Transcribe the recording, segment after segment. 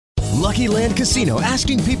Lucky Land Casino,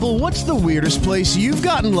 asking people, what's the weirdest place you've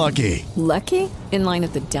gotten lucky? Lucky? In line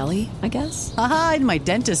at the deli, I guess? Aha, in my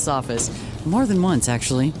dentist's office. More than once,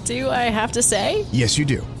 actually. Do I have to say? Yes, you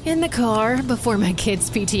do. In the car before my kids'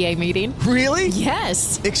 PTA meeting. Really?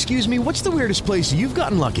 Yes. Excuse me, what's the weirdest place you've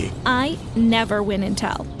gotten lucky? I never win and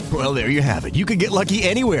tell. Well, there you have it. You can get lucky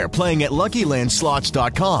anywhere, playing at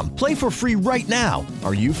LuckyLandSlots.com. Play for free right now.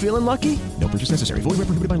 Are you feeling lucky? No purchase necessary. Void where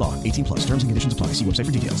prohibited by law. 18 plus. Terms and conditions apply. See website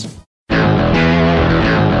for details.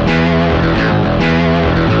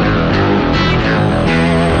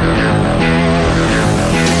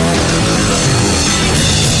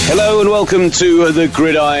 Hello and welcome to the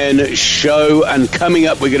Gridiron Show, and coming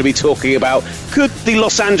up we're going to be talking about, could the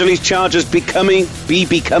Los Angeles Chargers be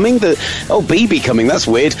becoming, that's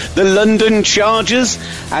weird, the London Chargers,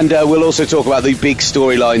 and we'll also talk about the big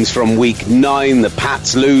storylines from Week 9, the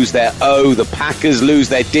Pats lose their O, the Packers lose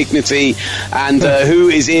their dignity, and who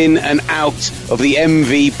is in and out of the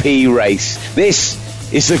MVP race. This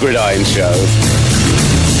is the Gridiron Show.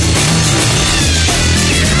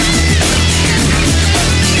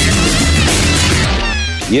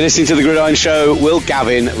 You're listening to The Gridiron Show. Will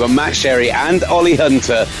Gavin, Matt Sherry and Ollie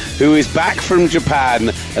Hunter, who is back from Japan.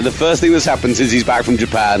 And the first thing that's happened since he's back from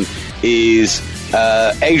Japan is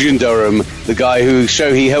Adrian Durham, the guy whose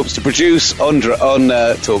show he helps to produce on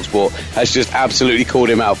TalkSport, has just absolutely called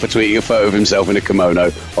him out for tweeting a photo of himself in a kimono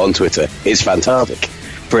on Twitter. It's fantastic.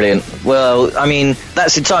 Brilliant. Well, I mean,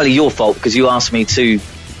 that's entirely your fault because you asked me to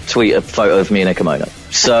tweet a photo of me in a kimono.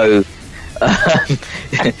 So,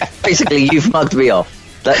 basically, you've mugged me off.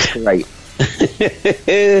 That's great.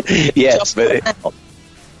 Yes, but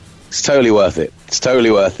it's totally worth it. It's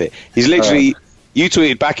totally worth it. He's literally... You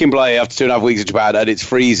tweeted back in play after 2.5 weeks in Japan and it's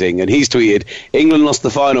freezing, and he's tweeted, England lost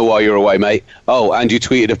the final while you're away, mate. Oh, and you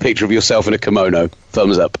tweeted a picture of yourself in a kimono.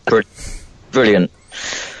 Thumbs up. Brilliant.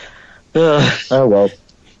 Oh, well.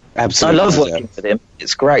 Absolutely. I love working for him.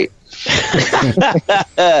 It's great.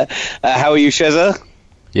 How are you, Shezza?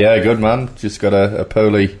 Yeah, good, man. Just got a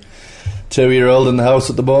poorly 2-year-old in the house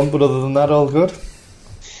at the moment, but other than that, all good.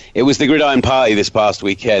 It was the Gridiron Party this past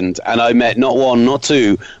weekend, and I met not one, not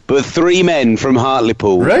two, but 3 men from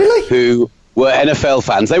Hartlepool. Really? Who were NFL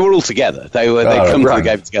fans. They were all together. They'd come to the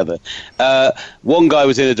game together. One guy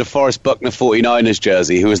was in a DeForest Buckner 49ers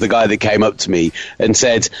jersey, who was the guy that came up to me and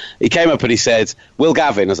said, he came up and he said, Will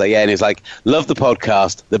Gavin? I was like, yeah, and he's like, love the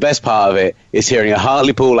podcast. The best part of it is hearing a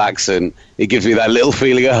Hartlepool accent. It gives me that little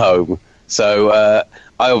feeling of home. So,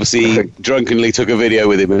 I obviously drunkenly took a video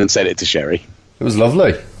with him and sent it to Sherry. It was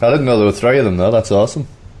lovely. I didn't know there were 3 of them, though. That's awesome.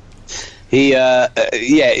 He, he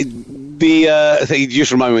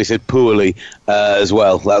just reminded me, he said poorly as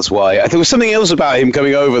well. That's why. There was something else about him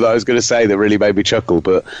coming over that I was going to say that really made me chuckle.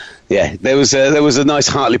 But yeah, there was a nice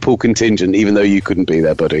Hartlepool contingent, even though you couldn't be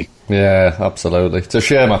there, buddy. Yeah, absolutely. It's a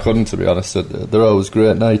shame I couldn't, to be honest. They're always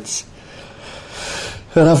great nights.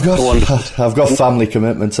 And I've got family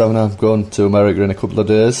commitments, haven't I? I'm going to America in a couple of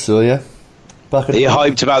days, so yeah. Are you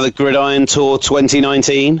hyped about the Gridiron Tour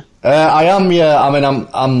 2019? I am, yeah. I mean,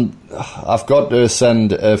 I've got to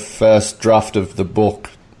send a first draft of the book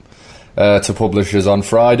to publishers on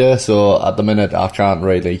Friday, so at the minute I can't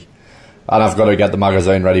really, and I've got to get the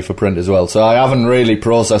magazine ready for print as well. So I haven't really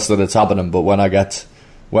processed that it's happening, but when I get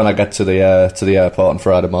to the airport on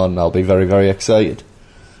Friday morning, I'll be very, very excited.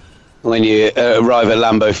 When you arrive at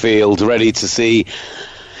Lambeau Field, ready to see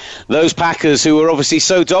those Packers who were obviously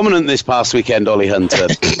so dominant this past weekend, Ollie Hunter.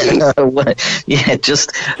 Yeah,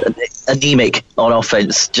 just anemic on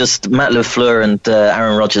offense. Just Matt LaFleur and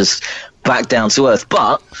Aaron Rodgers back down to earth.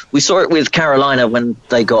 But we saw it with Carolina when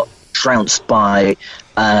they got trounced by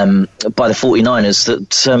the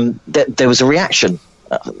 49ers, that there was a reaction.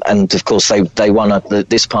 And, of course, they won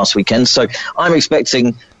this past weekend. So I'm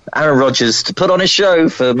expecting Aaron Rodgers to put on a show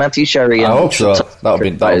for Matthew Sherry. I hope so. That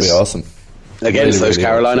would be awesome. Against really, those really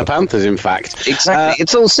Carolina awesome. Panthers, in fact. Exactly.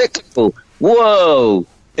 It's all cyclical. Whoa!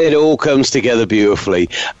 It all comes together beautifully.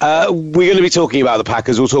 We're going to be talking about the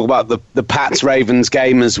Packers. We'll talk about the Pats-Ravens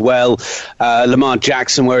game as well. Lamar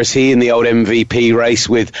Jackson, where is he in the old MVP race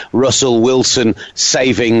with Russell Wilson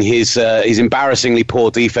saving his embarrassingly poor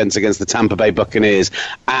defense against the Tampa Bay Buccaneers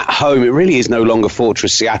at home? It really is no longer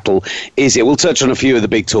Fortress Seattle, is it? We'll touch on a few of the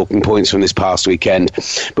big talking points from this past weekend.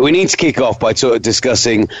 But we need to kick off by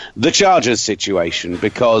discussing the Chargers situation,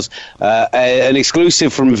 because an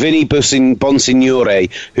exclusive from Vinny Bonsignore,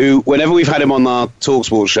 who, whenever we've had him on our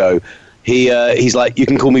TalkSport show, he's like, you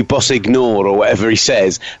can call me Bossignore or whatever he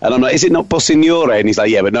says. And I'm like, is it not Bossignore? And he's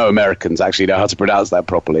like, yeah, but no Americans actually know how to pronounce that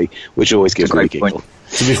properly, which always gives me a giggle.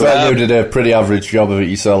 To be fair, you did a pretty average job of it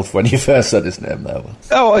yourself when you first said his name there.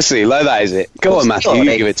 Oh, I see. Like that, is it? Go on, Matthew.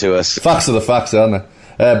 You give it to us. Facts are the facts, aren't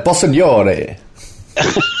they? Bossignore.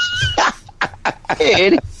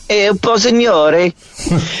 Bossignore.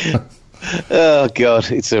 Oh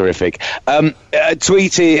God, it's horrific.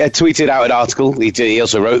 Tweeted out an article. He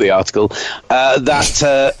also wrote the article that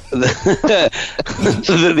that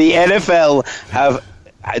the NFL have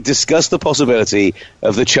discussed the possibility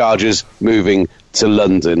of the Chargers moving to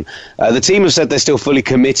London. The team have said they're still fully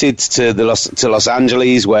committed to Los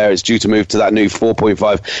Angeles, where it's due to move to that new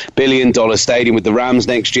 $4.5 billion stadium with the Rams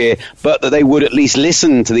next year, but that they would at least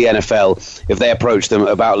listen to the NFL if they approach them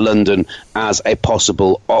about London as a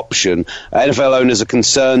possible option. NFL owners are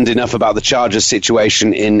concerned enough about the Chargers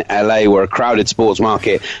situation in LA, where a crowded sports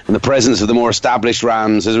market and the presence of the more established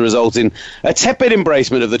Rams has resulted in a tepid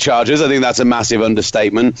embracement of the Chargers. I think that's a massive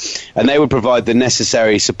understatement, and they would provide the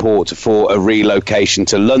necessary support for a relocation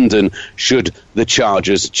to London should the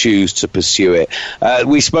Chargers choose to pursue it.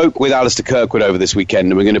 We spoke with Alistair Kirkwood over this weekend,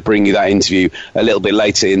 and we're going to bring you that interview a little bit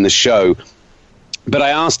later in the show. But I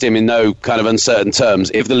asked him in no kind of uncertain terms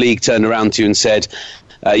if the league turned around to you and said,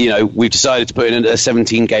 we've decided to put in a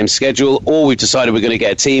 17-game schedule, or we've decided we're going to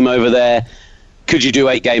get a team over there. Could you do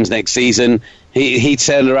 8 games next season? He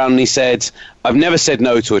turned around and he said, I've never said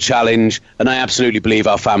no to a challenge, and I absolutely believe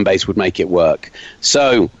our fan base would make it work.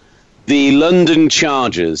 So, the London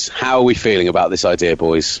Chargers, how are we feeling about this idea,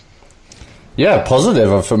 boys? Yeah,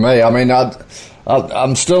 positive for me. I mean,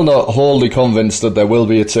 I'm still not wholly convinced that there will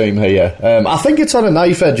be a team here. I think it's on a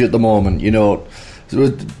knife edge at the moment,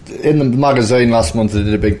 In the magazine last month, they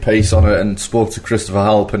did a big piece on it and spoke to Christopher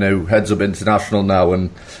Halpin, who heads up International now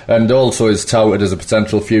and also is touted as a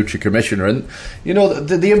potential future commissioner. And,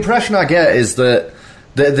 the impression I get is that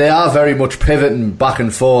they are very much pivoting back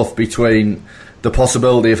and forth between the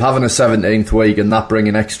possibility of having a 17th week and that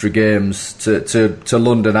bringing extra games to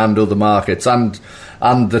London and other markets and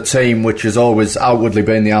the team, which has always outwardly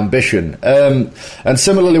been the ambition. And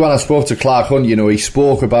similarly, when I spoke to Clark Hunt, he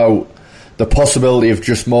spoke about the possibility of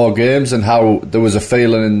just more games and how there was a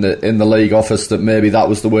feeling in the league office that maybe that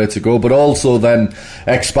was the way to go, but also then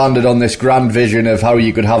expanded on this grand vision of how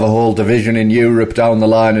you could have a whole division in Europe down the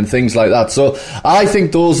line and things like that. So I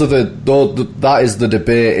think that is the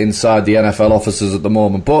debate inside the NFL offices at the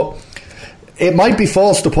moment. But it might be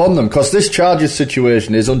forced upon them because this Chargers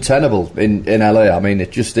situation is untenable in LA. I mean,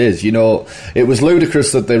 it just is. It was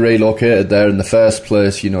ludicrous that they relocated there in the first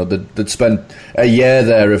place. They'd spent a year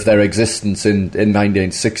there of their existence in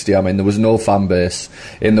 1960. I mean, there was no fan base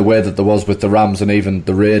in the way that there was with the Rams and even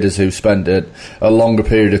the Raiders, who spent a longer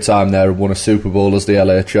period of time there and won a Super Bowl as the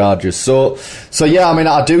LA Chargers. So yeah, I mean,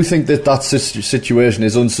 I do think that situation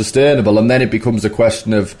is unsustainable, and then it becomes a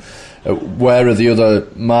question of where are the other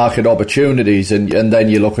market opportunities, and then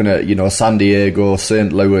you're looking at San Diego,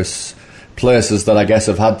 St. Louis, places that I guess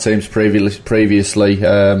have had teams previously.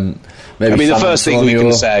 Maybe the first thing we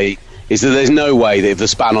can say is that there's no way that if the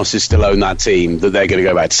Spanoses still own that team that they're going to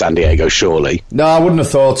go back to San Diego, surely. No, I wouldn't have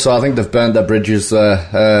thought so. I think they've burnt their bridges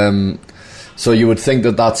there. So you would think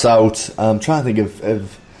that that's out. I'm trying to think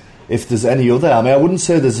of if there's any other. I mean, I wouldn't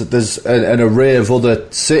say there's an array of other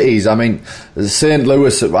cities. I mean, St.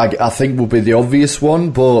 Louis, I think, will be the obvious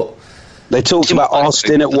one, but they talked about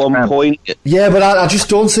Austin at one point. Yeah, but I just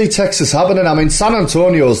don't see Texas happening. I mean, San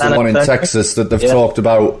Antonio's the one in Texas that they've talked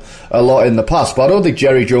about a lot in the past, but I don't think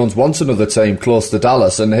Jerry Jones wants another team close to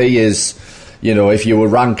Dallas, and he is, if you were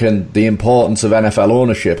ranking the importance of NFL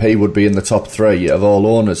ownership, he would be in the top 3 of all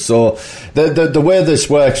owners. So the way this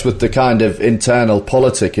works with the kind of internal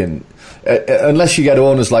politicking, unless you get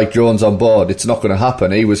owners like Jones on board, it's not going to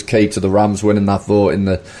happen. He was key to the Rams winning that vote in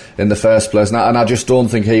the first place, and I just don't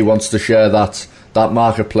think he wants to share that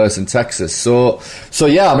marketplace in Texas. So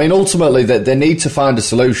yeah, I mean, ultimately they need to find a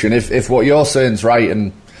solution. If what you're saying is right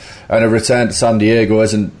and a return to San Diego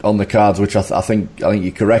isn't on the cards, which I think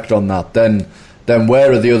you're correct on that, then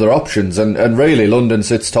where are the other options? And really, London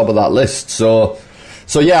sits top of that list.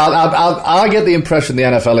 So yeah, I get the impression the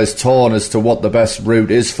NFL is torn as to what the best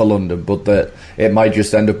route is for London, but that it might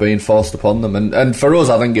just end up being forced upon them. And for us,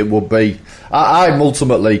 I think it would be. I'm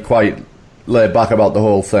ultimately quite laid back about the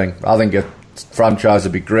whole thing. I think a franchise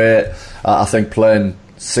would be great. I think playing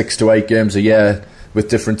 6 to 8 games a year with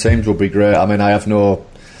different teams would be great. I mean, I have no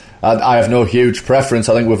huge preference.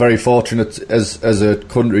 I think we're very fortunate as a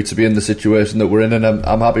country to be in the situation that we're in, and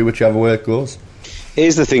I'm happy whichever way it goes.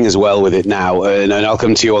 Here's the thing as well with it now, and I'll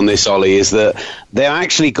come to you on this, Ollie, is that they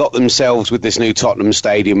actually got themselves with this new Tottenham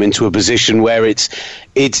Stadium into a position where it's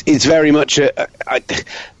very much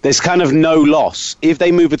there's kind of no loss. If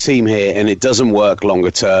they move a team here and it doesn't work longer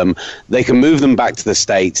term, they can move them back to the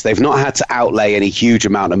States. They've not had to outlay any huge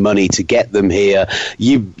amount of money to get them here.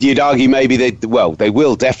 You'd argue maybe they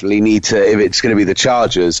will definitely need to, if it's going to be the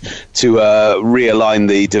Chargers, to realign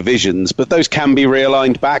the divisions, but those can be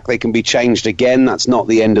realigned back. They can be changed again. That's not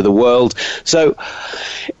the end of the world. So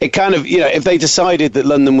it kind of, if they decided that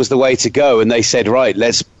London was the way to go and they said, right,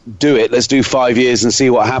 let's do it, let's do 5 years and see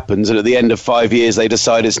what happens, and at the end of 5 years they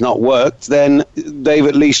decide it's not worked, then they've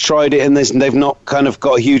at least tried it and they've not kind of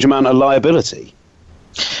got a huge amount of liability.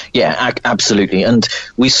 Yeah, absolutely. And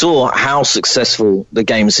we saw how successful the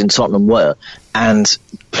games in Tottenham were, and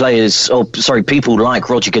people like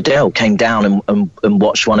Roger Goodell came down and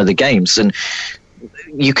watched one of the games, and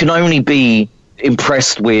you can only be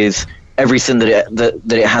impressed with everything that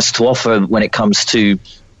it has to offer when it comes to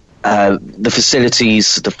the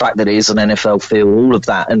facilities, the fact that it is an NFL field, all of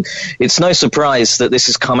that. And it's no surprise that this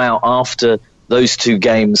has come out after those two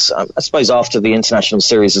games, I suppose after the international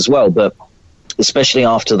series as well, but especially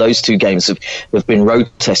after those two games have been road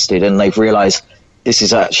tested and they've realised this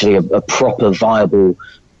is actually a proper, viable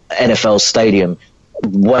NFL stadium.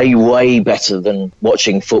 Way, way better than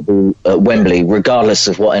watching football at Wembley, regardless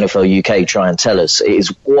of what NFL UK try and tell us. It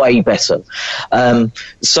is way better.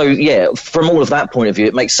 So, yeah, from all of that point of view,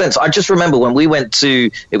 it makes sense. I just remember when we went to,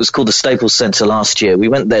 it was called the Staples Center last year. We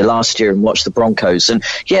went there last year and watched the Broncos. And,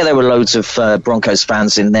 yeah, there were loads of Broncos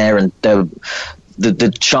fans in there, and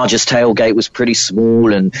the Chargers tailgate was pretty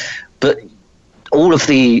small. But all of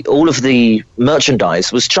the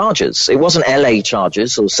merchandise was Chargers. It wasn't LA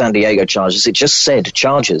Chargers or San Diego Chargers. It just said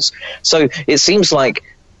Chargers. So it seems like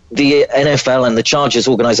the NFL and the Chargers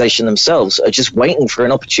organization themselves are just waiting for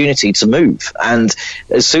an opportunity to move. And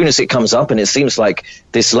as soon as it comes up, and it seems like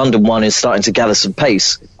this London one is starting to gather some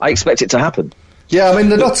pace, I expect it to happen. Yeah, I mean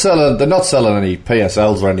they're not selling any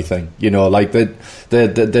PSLs or anything. Like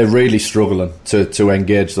they're really struggling to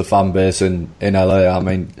engage the fan base in LA. I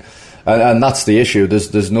mean. And that's the issue.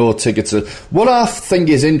 There's no tickets. What I think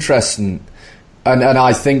is interesting, and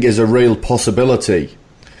I think is a real possibility,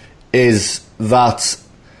 is that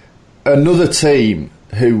another team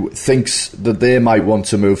who thinks that they might want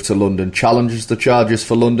to move to London challenges the Chargers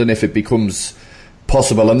for London if it becomes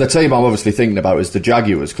possible. And the team I'm obviously thinking about is the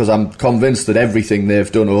Jaguars, because I'm convinced that everything they've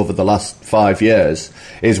done over the last 5 years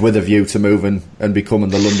is with a view to moving and becoming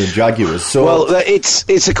the London Jaguars. So, well,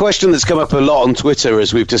 it's a question that's come up a lot on Twitter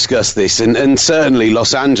as we've discussed this, and certainly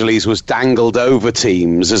Los Angeles was dangled over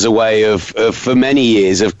teams as a way of for many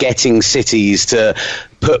years of getting cities to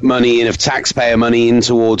put money in, of taxpayer money in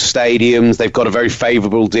towards stadiums. They've got a very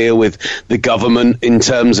favourable deal with the government in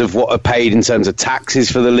terms of what are paid in terms of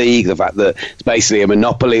taxes for the league, the fact that it's basically a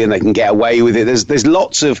monopoly and they can get away with it. There's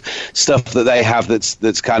lots of stuff that they have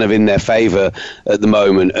that's kind of in their favour at the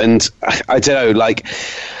moment. And I don't know, like,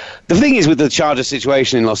 the thing is with the Chargers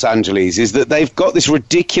situation in Los Angeles is that they've got this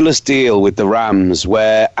ridiculous deal with the Rams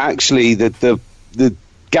where actually the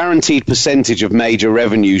guaranteed percentage of major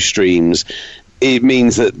revenue streams, it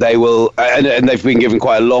means that they will, and they've been given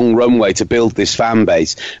quite a long runway to build this fan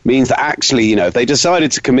base, means that actually, if they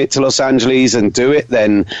decided to commit to Los Angeles and do it,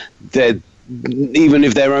 then even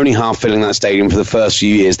if they're only half filling that stadium for the first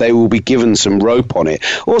few years, they will be given some rope on it.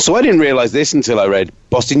 Also, I didn't realise this until I read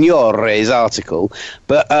Bostignore's article,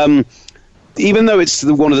 but even though it's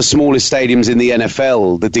one of the smallest stadiums in the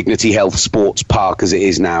NFL, the Dignity Health Sports Park as it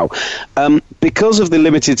is now, because of the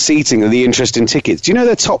limited seating and the interest in tickets, do you know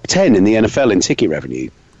they're top 10 in the NFL in ticket revenue?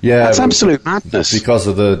 Yeah, that's absolute madness. Because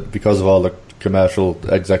of all the commercial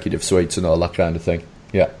executive suites and all that kind of thing.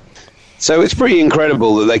 Yeah. So it's pretty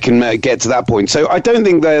incredible that they can get to that point. So I don't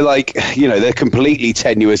think they're they're completely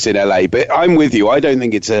tenuous in LA, but I'm with you. I don't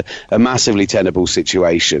think it's a massively tenable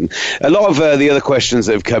situation. A lot of the other questions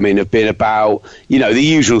that have come in have been about, the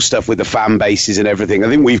usual stuff with the fan bases and everything. I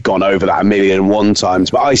think we've gone over that 1,000,001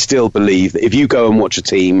 times, but I still believe that if you go and watch a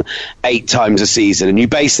team 8 times a season and you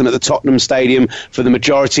base them at the Tottenham Stadium for the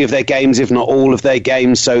majority of their games, if not all of their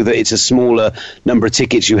games, so that it's a smaller number of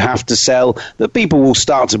tickets you have to sell, that people will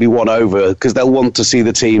start to be won over because they'll want to see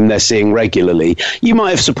the team they're seeing regularly. You might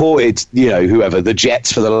have supported, whoever, the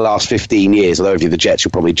Jets for the last 15 years, although if you're the Jets,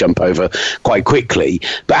 you'll probably jump over quite quickly.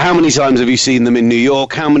 But how many times have you seen them in New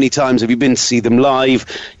York? How many times have you been to see them live?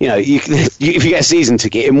 If you get a season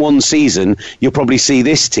ticket, in one season, you'll probably see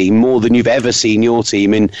this team more than you've ever seen your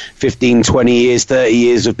team in 15, 20 years, 30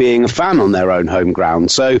 years of being a fan on their own home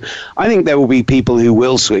ground. So I think there will be people who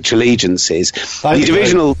will switch allegiances.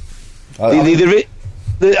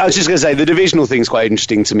 I was just going to say, the divisional thing's quite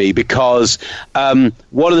interesting to me because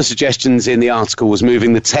one of the suggestions in the article was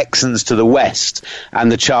moving the Texans to the west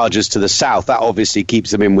and the Chargers to the south. That obviously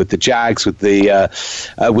keeps them in with the Jags, with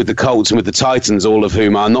the Colts and with the Titans, all of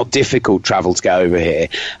whom are not difficult travel to get over here.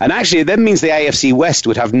 And actually, it then means the AFC West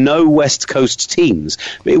would have no West Coast teams.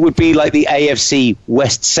 It would be like the AFC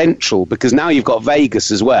West Central, because now you've got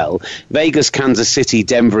Vegas as well. Vegas, Kansas City,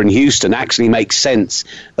 Denver and Houston actually makes sense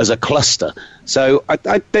as a cluster. So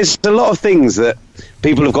there's a lot of things that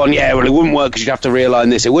people have gone, yeah, well, it wouldn't work because you'd have to realign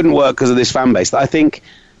this. It wouldn't work because of this fan base. That I think,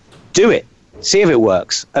 do it. See if it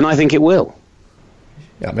works. And I think it will.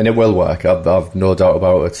 Yeah, I mean, it will work. I've no doubt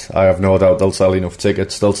about it. I have no doubt they'll sell enough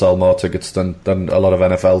tickets. They'll sell more tickets than a lot of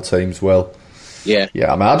NFL teams will. Yeah.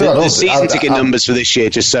 Yeah, I mean, the season ticket numbers for this year,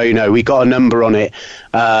 just so you know, we got a number on it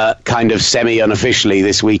kind of semi-unofficially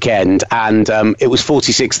this weekend, and it was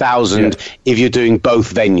 46,000 if you're doing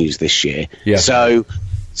both venues this year. Yeah. So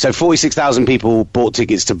 46,000 people bought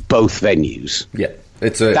tickets to both venues. Yeah.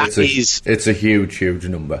 It's a huge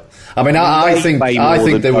number. I mean, I think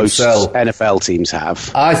they would sell. NFL teams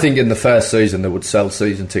have. I think in the first season they would sell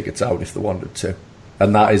season tickets out if they wanted to,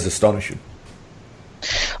 and that is astonishing.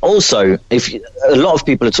 Also, a lot of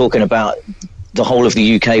people are talking about the whole of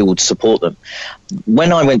the UK would support them.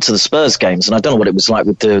 When I went to the Spurs games, and I don't know what it was like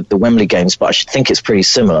with the Wembley games, but I should think it's pretty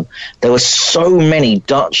similar. There were so many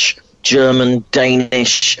Dutch, German,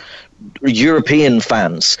 Danish, European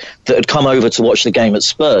fans that had come over to watch the game at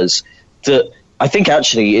Spurs that I think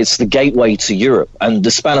actually it's the gateway to Europe, and the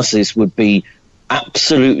Spanishes would be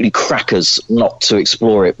absolutely crackers not to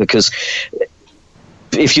explore it, because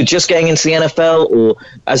if you're just getting into the NFL, or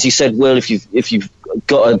as you said, Will, if you've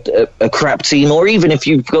got a crap team, or even if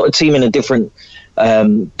you've got a team in a different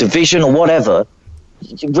division or whatever,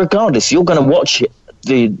 regardless, you're going to watch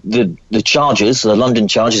the Chargers, the London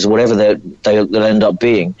Chargers, or whatever they'll end up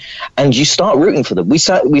being, and you start rooting for them. We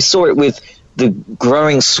saw it with the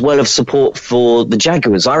growing swell of support for the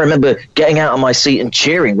Jaguars. I remember getting out of my seat and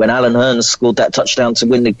cheering when Alan Hearns scored that touchdown to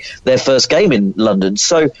win their first game in London.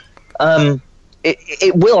 So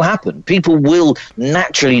it will happen. People will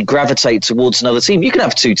naturally gravitate towards another team. You can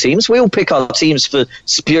have two teams. We all pick our teams for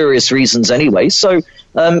spurious reasons anyway. So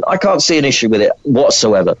I can't see an issue with it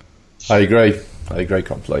whatsoever. I agree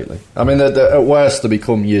completely. I mean, at worst, they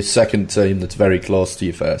become your second team that's very close to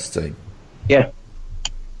your first team. Yeah.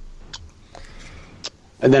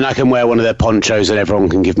 And then I can wear one of their ponchos and everyone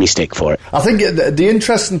can give me stick for it. I think the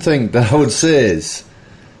interesting thing that I would say is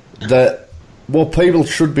that what people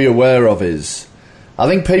should be aware of is, I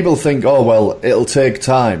think people think, oh, well, it'll take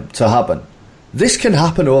time to happen. This can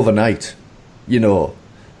happen overnight, you know.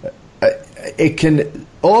 It can.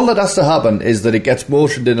 All that has to happen is that it gets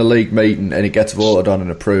motioned in a league meeting and it gets voted on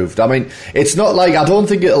and approved. I mean, it's not like, I don't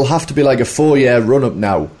think it'll have to be like a 4-year run-up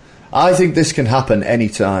now. I think this can happen any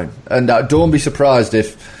time. And don't be surprised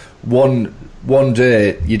if one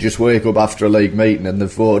day you just wake up after a league meeting and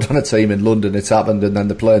they've voted on a team in London, it's happened, and then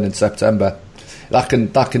they're playing in September. That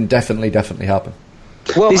can definitely happen.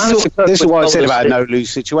 Well, this is what I said about a no-lose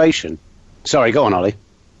situation. Sorry, go on, Ollie.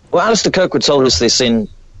 Well, Alistair Kirkwood told us this at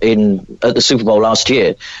the Super Bowl last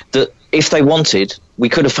year, that if they wanted, we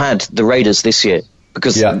could have had the Raiders this year,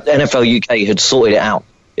 because NFL UK had sorted it out.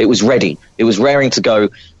 It was ready. It was raring to go.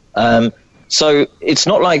 So it's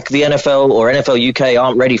not like the NFL or NFL UK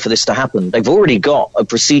aren't ready for this to happen. They've already got a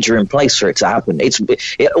procedure in place for it to happen.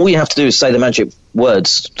 All you have to do is say the magic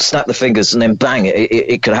words, snap the fingers, and then bang,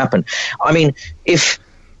 it could happen. I mean, if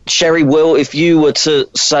you were to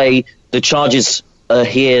say the Chargers are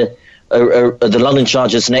here, the London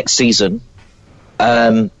Chargers next season,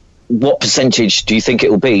 what percentage do you think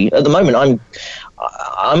it will be? At the moment,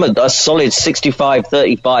 I'm a solid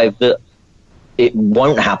 65-35 that it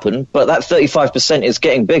won't happen, but that 35% is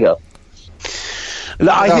getting bigger.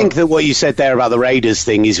 I think that what you said there about the Raiders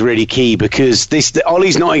thing is really key, because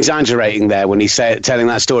Ollie's not exaggerating there when he's telling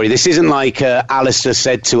that story. This isn't like Alistair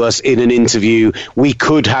said to us in an interview, we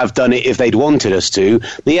could have done it if they'd wanted us to.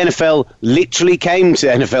 The NFL literally came to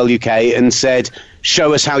NFL UK and said,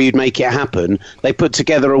 show us how you'd make it happen. They put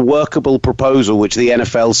together a workable proposal which the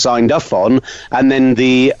NFL signed off on, and then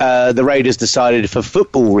the Raiders decided for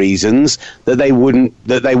football reasons that they weren't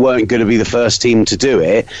going to be the first team to do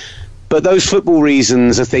it. But those football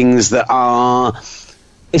reasons are things that are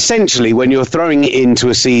essentially, when you're throwing it into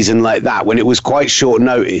a season like that, when it was quite short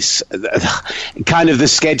notice, kind of the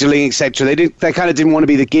scheduling, etc., they kind of didn't want to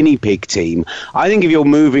be the guinea pig team. I think if you're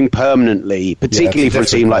moving permanently, particularly for a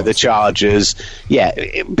team like the Chargers, who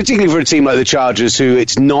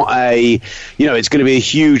it's not it's going to be a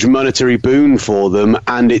huge monetary boon for them,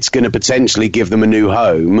 and it's going to potentially give them a new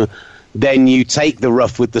home, then you take the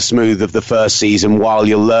rough with the smooth of the first season while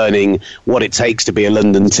you're learning what it takes to be a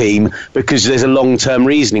London team, because there's a long-term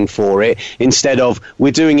reasoning for it. Instead of,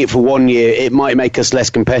 we're doing it for 1 year, it might make us less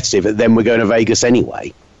competitive, and then we're going to Vegas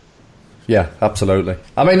anyway. Yeah, absolutely.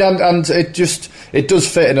 I mean, and it does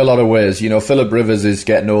fit in a lot of ways. You know, Philip Rivers is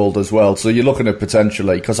getting old as well, so you're looking at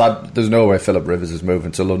potentially, because there's no way Philip Rivers is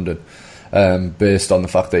moving to London, based on the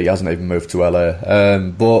fact that he hasn't even moved to LA.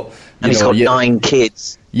 But he's got 9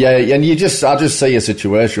 kids. Yeah, and I just see a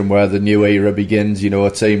situation where the new era begins. You know,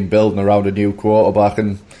 a team building around a new quarterback,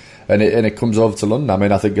 and it comes over to London. I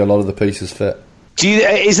mean, I think a lot of the pieces fit.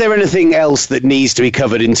 Is there anything else that needs to be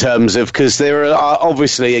covered in terms of, because there are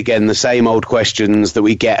obviously, again, the same old questions that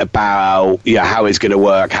we get about, how it's going to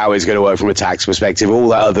work from a tax perspective, all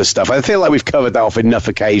that other stuff. I feel like we've covered that off enough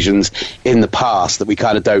occasions in the past that we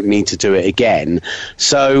kind of don't need to do it again.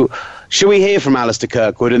 So, shall we hear from Alistair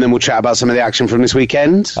Kirkwood, and then we'll chat about some of the action from this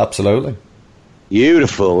weekend? Absolutely.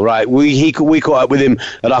 Beautiful, right. We caught up with him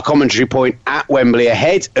at our commentary point at Wembley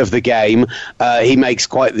ahead of the game. He makes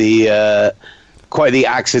quite the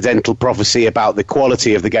accidental prophecy about the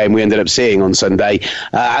quality of the game we ended up seeing on Sunday,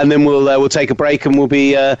 and then we'll take a break, and we'll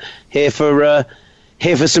be here for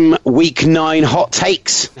some Week 9 hot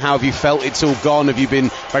takes. How have you felt it's all gone? Have you been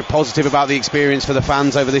very positive about the experience for the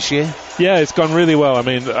fans over this year? Yeah, it's gone really well. I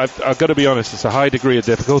mean, I've got to be honest, it's a high degree of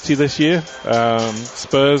difficulty this year.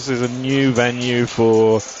 Spurs is a new venue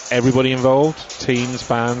for everybody involved, teams,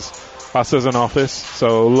 fans, us as an office,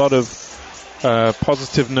 so a lot of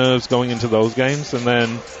positive nerves going into those games, and then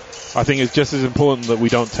I think it's just as important that we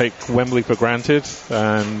don't take Wembley for granted,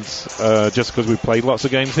 and just because we played lots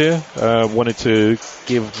of games here, wanted to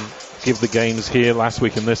give the games here last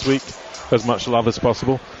week and this week as much love as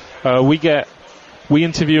possible. We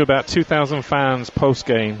interview about 2,000 fans post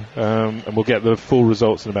game, and we'll get the full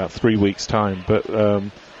results in about 3 weeks' time, but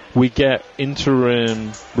we get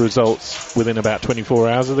interim results within about 24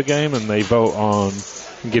 hours of the game, and they vote on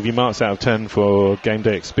and give you marks out of 10 for game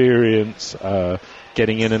day experience,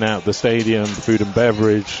 getting in and out of the stadium, food and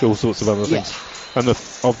beverage, all sorts of other things. And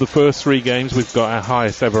of the first 3 games, we've got our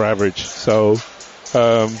highest ever average. So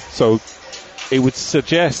it would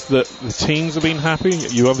suggest that the teams have been happy.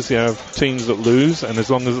 You obviously have teams that lose, and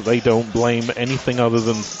as long as they don't blame anything other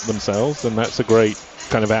than themselves, then that's a great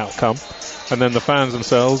kind of outcome. And then the fans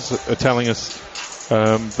themselves are telling us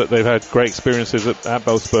that they've had great experiences at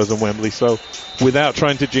both Spurs and Wembley. So without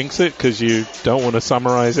trying to jinx it, because you don't want to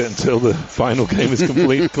summarise it until the final game is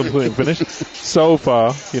completely finished, so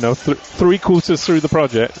far, 3 quarters through the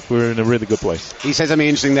project, we're in a really good place. He says something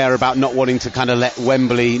interesting there about not wanting to kind of let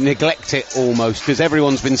Wembley neglect it almost, because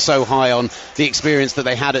everyone's been so high on the experience that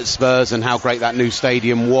they had at Spurs and how great that new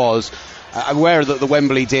stadium was. I'm aware that the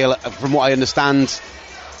Wembley deal, from what I understand,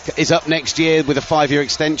 is up next year with a 5-year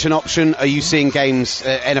extension option. Are you seeing games,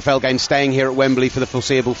 NFL games, staying here at Wembley for the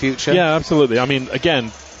foreseeable future? Yeah, absolutely. I mean, again,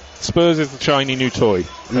 Spurs is the shiny new toy,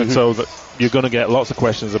 and so you're going to get lots of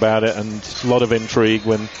questions about it and a lot of intrigue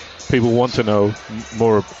when people want to know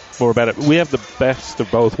more about it. We have the best of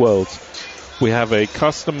both worlds. We have a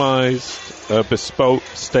customized, bespoke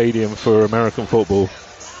stadium for American football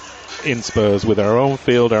in Spurs with our own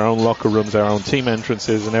field, our own locker rooms, our own team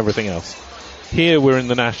entrances, and everything else. Here we're in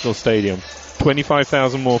the National Stadium.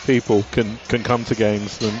 25,000 more people can come to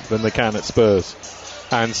games than they can at Spurs.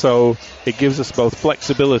 And so it gives us both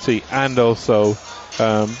flexibility and also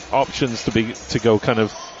options to go kind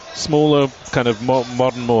of smaller, kind of more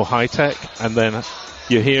modern, more high-tech, and then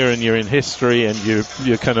you're here and you're in history and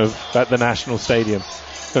you're kind of at the National Stadium.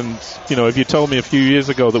 And, if you told me a few years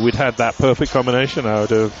ago that we'd had that perfect combination, I'd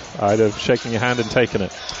have shaken your hand and taken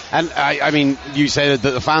it. And, I mean, you said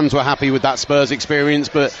that the fans were happy with that Spurs experience,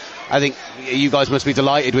 but I think you guys must be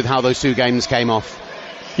delighted with how those 2 games came off.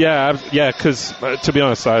 Yeah, because, to be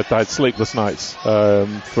honest, I had sleepless nights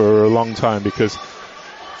for a long time, because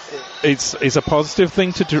it's a positive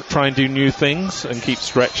thing to try and do new things and keep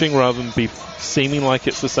stretching rather than be seeming like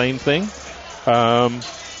it's the same thing.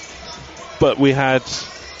 But we had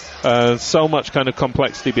so much kind of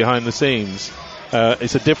complexity behind the scenes.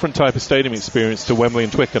 It's a different type of stadium experience to Wembley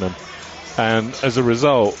and Twickenham, and as a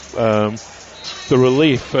result, the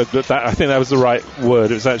relief, I think that was the right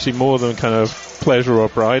word. It was actually more than kind of pleasure or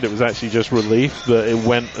pride. It was actually just relief that it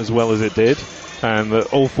went as well as it did, and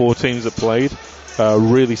that all 4 teams that played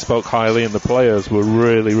really spoke highly, and the players were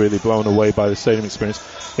really, really blown away by the stadium experience.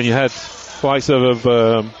 And you had likes of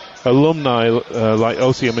alumni like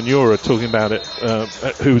Osia Manura talking about it,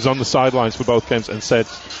 who was on the sidelines for both games and said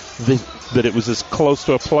that it was as close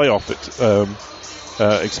to a playoff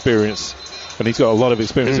experience, and he's got a lot of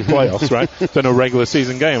experience in playoffs, right, than a regular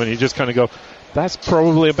season game. And you just kind of go, that's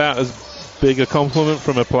probably about as big a compliment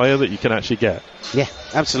from a player that you can actually get. Yeah,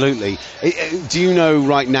 absolutely. Do you know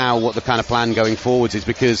right now what the kind of plan going forwards is?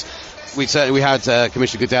 Because we had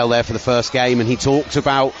Commissioner Goodell there for the first game, and he talked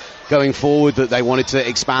about going forward that they wanted to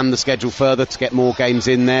expand the schedule further to get more games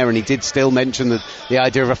in there, and he did still mention the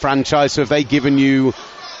idea of a franchise. So have they given you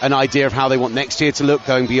an idea of how they want next year to look,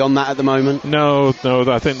 going beyond that at the moment? No,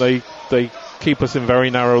 I think they keep us in very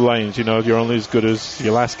narrow lanes. You know, you're only as good as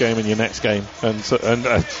your last game and your next game, and it's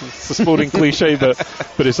a sporting cliche, but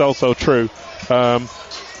it's also true.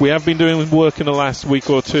 We have been doing work in the last week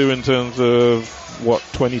or two in terms of what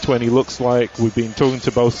 2020 looks like. We've been talking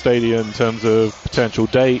to both stadia in terms of potential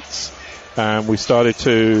dates, and we started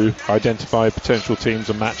to identify potential teams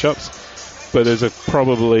and matchups. But there's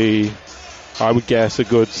probably, I would guess, a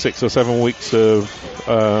good 6 or 7 weeks of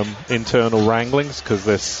internal wranglings, because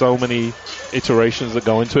there's so many iterations that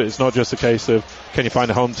go into it. It's not just a case of can you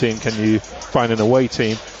find a home team, can you find an away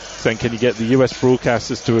team, then can you get the US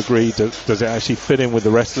broadcasters to agree, does it actually fit in with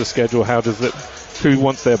the rest of the schedule, who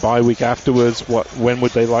wants their bye week afterwards, where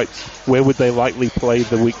would they likely play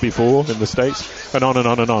the week before in the States, and on and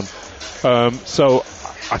on and on. So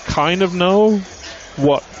I kind of know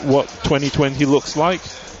what 2020 looks like,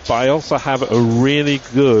 but I also have a really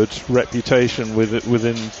good reputation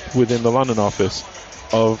within the London office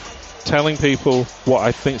of telling people what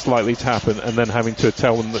I think is likely to happen, and then having to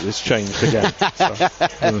tell them that it's changed again.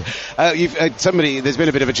 There's been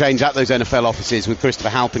a bit of a change at those NFL offices, with Christopher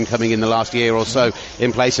Halpin coming in the last year or so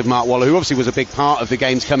in place of Mark Waller, who obviously was a big part of the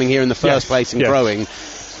games coming here in the first place and growing.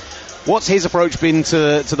 What's his approach been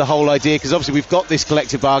to the whole idea? Because obviously we've got this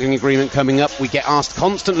collective bargaining agreement coming up. We get asked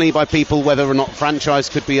constantly by people whether or not franchise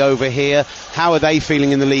could be over here. How are they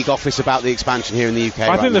feeling in the league office about the expansion here in the UK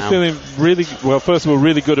I think they're feeling really, well, first of all,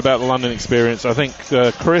 really good about the London experience. I think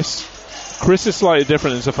Chris is slightly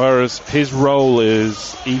different insofar as his role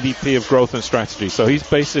is EVP of Growth and Strategy. So he's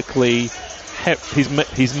basically,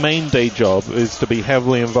 his main day job is to be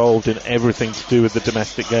heavily involved in everything to do with the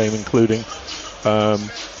domestic game, including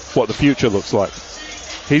what the future looks like.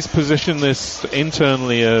 He's positioned this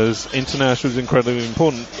internally as international is incredibly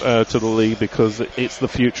important to the league, because it's the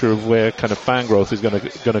future of where kind of fan growth is going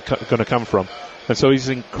to come from, and so he's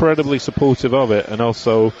incredibly supportive of it, and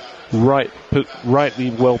also rightly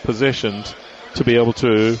well positioned to be able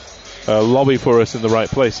to lobby for us in the right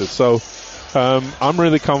places. So I'm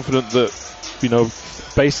really confident that, you know,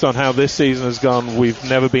 based on how this season has gone, we've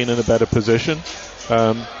never been in a better position.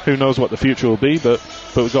 Who knows what the future will be, but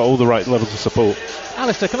we've got all the right levels of support.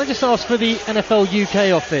 Alistair, can I just ask for the NFL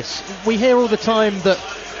UK office? We hear all the time that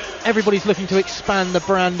everybody's looking to expand the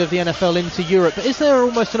brand of the NFL into Europe, but is there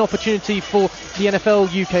almost an opportunity for the NFL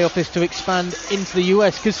UK office to expand into the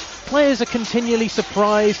US? Because players are continually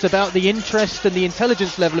surprised about the interest and the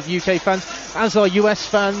intelligence level of UK fans, as are US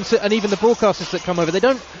fans, and even the broadcasters that come over. They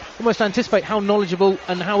don't almost anticipate how knowledgeable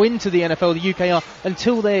and how into the NFL the UK are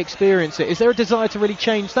until they experience it. Is there a desire to really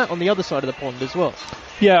change that on the other side of the pond as well?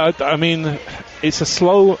 Yeah, I mean, it's a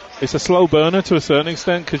slow burner to a certain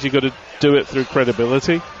extent, because you've got to do it through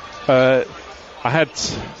credibility. I had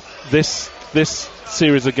this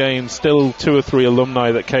series of games, still 2 or 3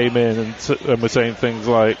 alumni that came in and were saying things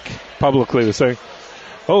like, publicly were saying,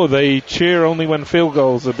 oh, they cheer only when field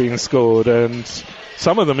goals are being scored, and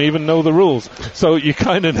some of them even know the rules. So you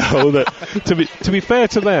kind of know that, to be fair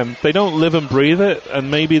to them, they don't live and breathe it,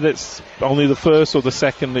 and maybe that's only the first or the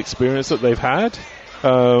second experience that they've had.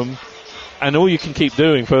 And all you can keep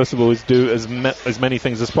doing, first of all, is do as many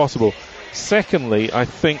things as possible. Secondly, I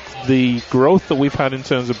think the growth that we've had in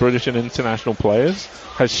terms of British and international players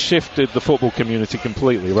has shifted the football community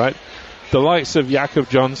completely, right? The likes of Jakob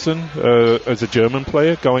Johnson, as a German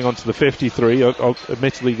player, going on to the 53,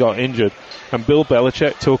 admittedly got injured, and Bill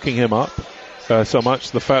Belichick talking him up so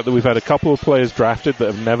much. The fact that we've had a couple of players drafted that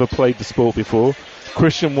have never played the sport before.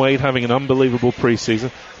 Christian Wade having an unbelievable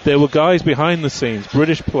preseason. There were guys behind the scenes,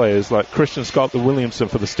 British players like Christian Scott Williamson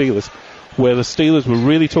for the Steelers, where the Steelers were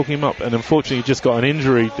really talking him up, and unfortunately he just got an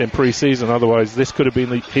injury in pre-season. Otherwise this could have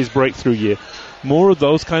been his breakthrough year. More of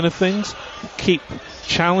those kind of things keep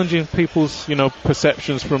challenging people's,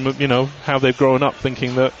 perceptions from, how they've grown up,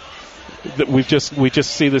 thinking that we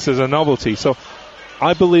just see this as a novelty. So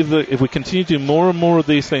I believe that if we continue to do more and more of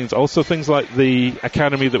these things, also things like the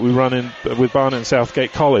academy that we run in with Barnet and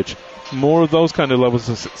Southgate College, more of those kind of levels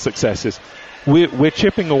of successes, we're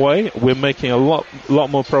chipping away. We're making a lot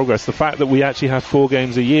more progress. The fact that we actually have 4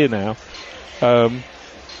 games a year now,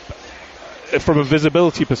 from a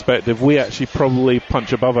visibility perspective, we actually probably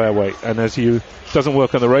punch above our weight. And doesn't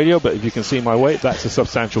work on the radio, but if you can see my weight, that's a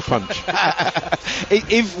substantial punch.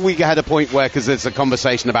 If we had a point where, because there's a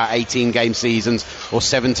conversation about 18-game seasons or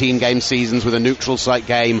 17-game seasons with a neutral site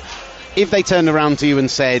game, if they turned around to you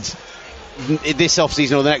and said, this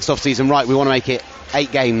off-season or the next off-season, right, we want to make it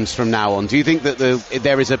 8 games from now on, do you think that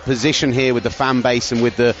there is a position here with the fan base and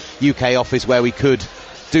with the UK office where we could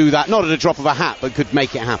do that, not at a drop of a hat, but could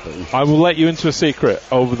make it happen? I will let you into a secret.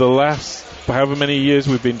 Over the last however many years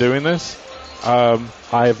we've been doing this,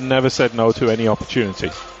 I have never said no to any opportunity.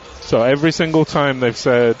 So every single time they've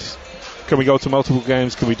said, can we go to multiple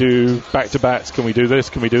games, can we do back-to-backs, can we do this,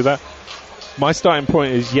 can we do that? My starting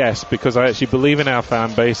point is yes, because I actually believe in our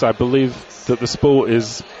fan base. I believe that the sport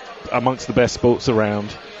is amongst the best sports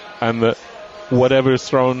around, and that whatever is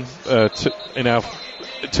thrown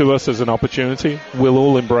to us as an opportunity, we'll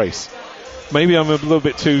all embrace. Maybe I'm a little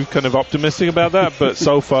bit too kind of optimistic about that, but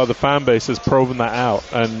so far the fan base has proven that out,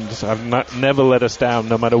 and have never let us down,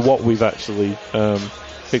 no matter what we've actually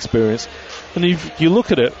experienced. And if you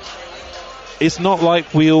look at it, it's not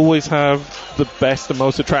like we always have the best and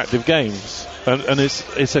most attractive games, and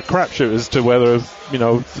it's a crapshoot as to whether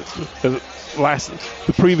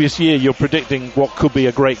the previous year you're predicting what could be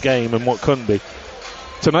a great game and what couldn't be.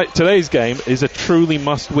 Today's game is a truly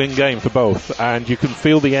must-win game for both, and you can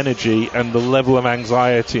feel the energy and the level of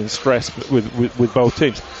anxiety and stress with both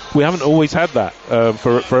teams. We haven't always had that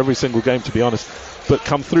for every single game, to be honest, but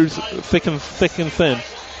come through thick and thin.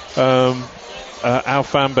 Our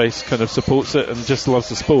fan base kind of supports it and just loves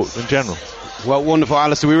the sport in general. Well, wonderful,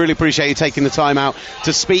 Alistair. We really appreciate you taking the time out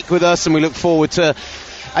to speak with us, and we look forward to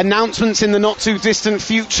announcements in the not too distant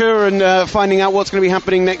future and finding out what's going to be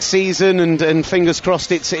happening next season, and fingers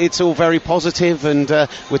crossed it's all very positive, and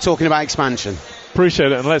we're talking about expansion.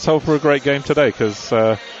 Appreciate it, and let's hope for a great game today, because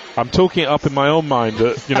I'm talking it up in my own mind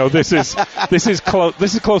that this is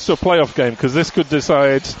close to a playoff game, because this could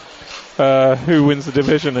decide who wins the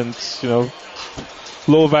division, and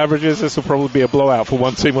law of averages, this will probably be a blowout for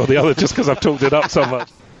one team or the other, just because I've talked it up so much.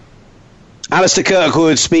 Alistair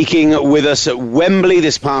Kirkwood speaking with us at Wembley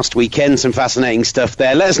this past weekend. Some fascinating stuff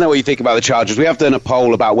there. Let us know what you think about the Chargers. We have done a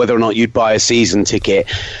poll about whether or not you'd buy a season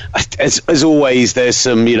ticket. As always, there's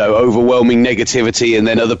some overwhelming negativity, and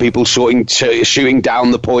then other people shooting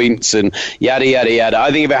down the points and yada yada yada.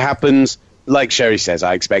 I think if it happens, like Sherry says,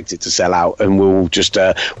 I expect it to sell out, and we'll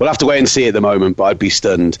have to wait and see at the moment, but I'd be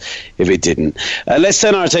stunned if it didn't. Let's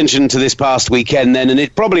turn our attention to this past weekend then, and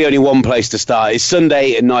it's probably only one place to start. It's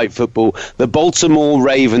Sunday Night Football. The Baltimore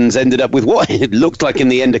Ravens ended up with what it looked like in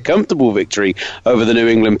the end a comfortable victory over the New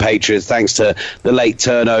England Patriots, thanks to the late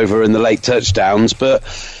turnover and the late touchdowns, but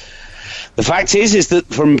the fact is that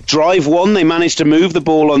from drive one, they managed to move the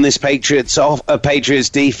ball on this Patriots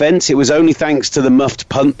defense. It was only thanks to the muffed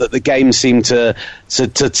punt that the game seemed to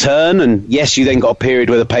turn. And yes, you then got a period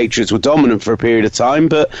where the Patriots were dominant for a period of time.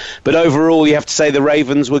 But overall, you have to say the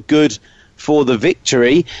Ravens were good for the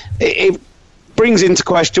victory. It brings into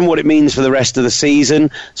question what it means for the rest of the season.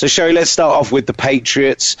 So, Sherry, let's start off with the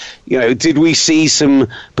Patriots. Did we see some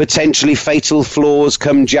potentially fatal flaws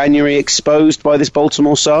come January exposed by this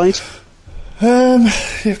Baltimore side?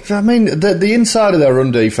 I mean, the inside of their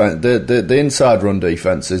run defense, the inside run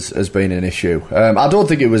defense has been an issue. I don't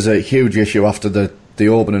think it was a huge issue after the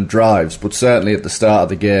opening drives, but certainly at the start of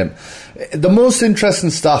the game. The most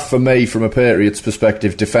interesting stat for me from a Patriots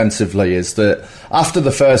perspective defensively is that after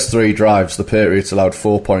the first 3 drives, the Patriots allowed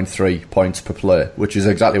 4.3 points per play, which is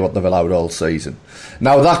exactly what they've allowed all season.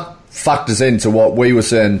 Now that factors into what we were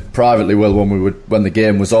saying privately, Will, when the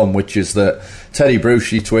game was on, which is that Teddy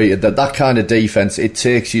Bruschi tweeted that kind of defence, it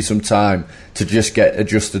takes you some time to just get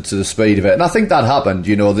adjusted to the speed of it. And I think that happened.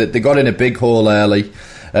 They got in a big hole early,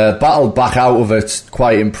 battled back out of it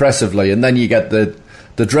quite impressively, and then you get the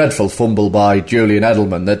dreadful fumble by Julian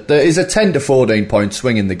Edelman. That there is a 10 to 14 point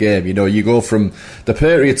swing in the game. You go from the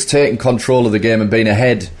Patriots taking control of the game and being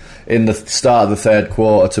ahead in the start of the third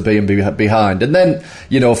quarter to being behind, and then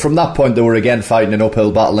from that point they were again fighting an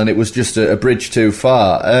uphill battle, and it was just a bridge too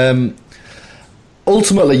far.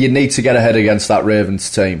 Ultimately, you need to get ahead against that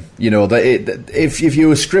Ravens team. If you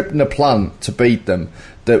were scripting a plan to beat them,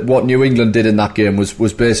 that what New England did in that game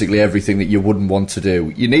was basically everything that you wouldn't want to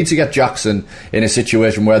do. You need to get Jackson in a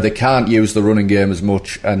situation where they can't use the running game as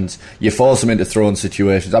much, and you force him into throwing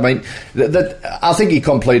situations. I mean, I think he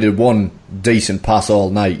completed one decent pass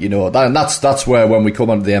all night, and that's where, when we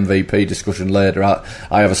come on to the MVP discussion later,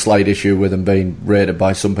 I have a slight issue with him being rated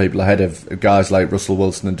by some people ahead of guys like Russell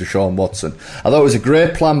Wilson and Deshaun Watson. I thought it was a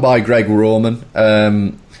great plan by Greg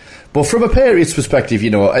Roman. But from a Patriots perspective,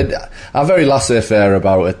 I'm very laissez-faire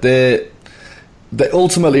about it.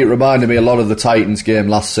 ultimately it reminded me a lot of the Titans game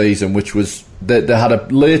last season, which was they had a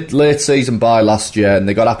late season bye last year and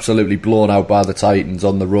they got absolutely blown out by the Titans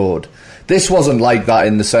on the road. This wasn't like that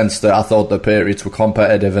in the sense that I thought the Patriots were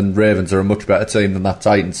competitive and Ravens are a much better team than that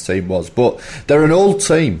Titans team was. But they're an old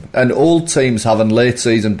team, and old teams having late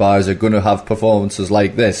season byes are going to have performances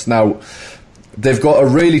like this. Now, they've got a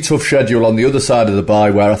really tough schedule on the other side of the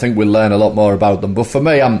bye where I think we'll learn a lot more about them. But for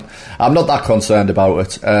me, I'm not that concerned about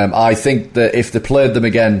it. I think that if they played them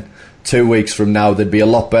again 2 weeks from now, they'd be a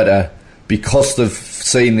lot better because they've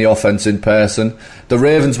seen the offence in person. The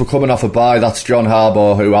Ravens were coming off a bye. That's John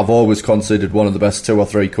Harbaugh, who I've always considered one of the best 2 or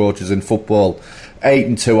 3 coaches in football.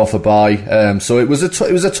 8-2 off a bye. So it was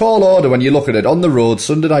a tall order when you look at it. On the road,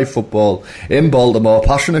 Sunday Night Football in Baltimore,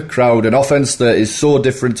 passionate crowd, an offence that is so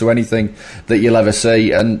different to anything that you'll ever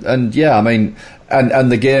see. And yeah, I mean,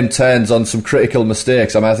 and the game turns on some critical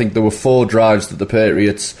mistakes. I mean, I think there were 4 drives that the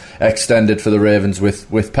Patriots extended for the Ravens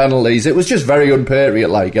with penalties. It was just very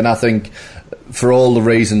un-Patriot-like, and I think for all the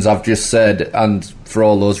reasons I've just said, and for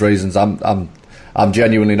all those reasons, I'm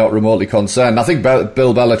genuinely not remotely concerned. I think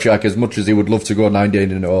Bill Belichick, as much as he would love to go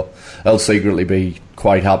 19-0, he'll secretly be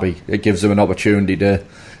quite happy. It gives him an opportunity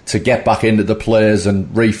to get back into the players and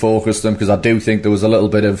refocus them, because I do think there was a little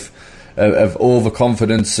bit of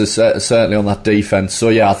overconfidence, certainly on that defence. So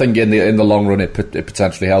yeah, I think in the long run it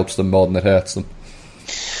potentially helps them more than it hurts them.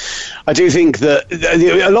 I do think that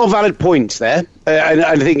a lot of valid points there, and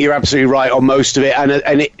I think you're absolutely right on most of it.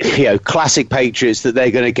 And it, classic Patriots, that they're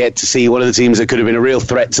going to get to see one of the teams that could have been a real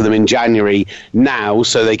threat to them in January now.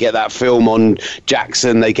 So they get that film on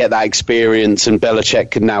Jackson, they get that experience, and Belichick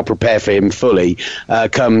can now prepare for him fully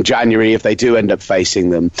come January if they do end up facing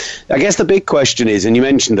them. I guess the big question is, and you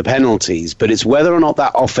mentioned the penalties, but it's whether or not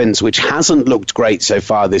that offense, which hasn't looked great so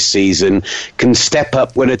far this season, can step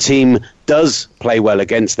up when a team does play well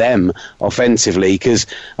against them offensively. Because,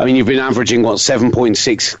 I mean, you've been averaging,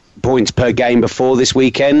 7.6 points per game before this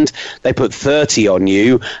weekend. They put 30 on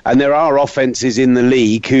you, and there are offences in the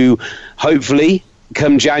league who, hopefully,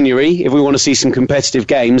 come January, if we want to see some competitive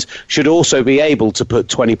games, should also be able to put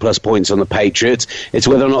 20-plus points on the Patriots. It's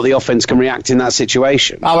whether or not the offence can react in that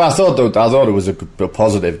situation. I thought it was a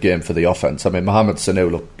positive game for the offence. I mean, Mohamed Sanu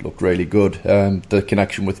looked really good. The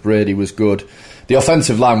connection with Brady was good. The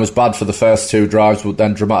offensive line was bad for the first 2 drives, but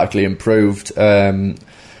then dramatically improved. They've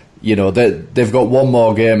got one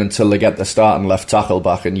more game until they get the starting left tackle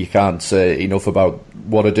back, and you can't say enough about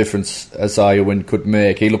what a difference Isaiah Wynn could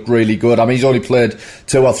make. He looked really good. I mean, he's only played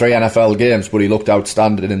 2 or 3 NFL games, but he looked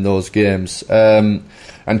outstanding in those games. And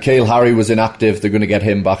Keel Harry was inactive. They're going to get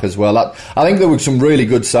him back as well. I think there were some really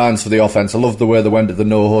good signs for the offence. I loved the way they went to the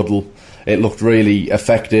no-huddle. It looked really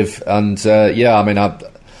effective. And,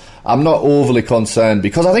 I'm not overly concerned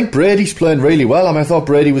because I think Brady's playing really well. I mean, I thought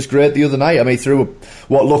Brady was great the other night. I mean, he threw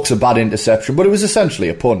what looks a bad interception, but it was essentially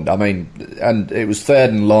a punt. I mean, and it was 3rd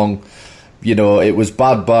and long. It was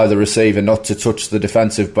bad by the receiver not to touch the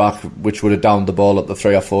defensive back, which would have downed the ball at the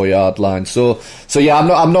 3 or 4 yard line. So yeah,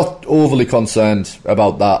 I'm not overly concerned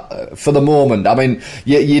about that for the moment. I mean,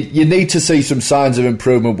 you need to see some signs of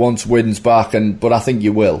improvement once Wynn's back, but I think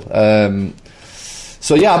you will.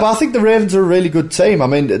 So yeah, but I think the Ravens are a really good team. I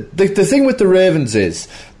mean, the thing with the Ravens is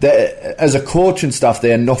that as a coaching staff,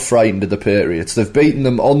 they are not frightened of the Patriots. They've beaten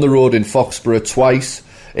them on the road in Foxborough twice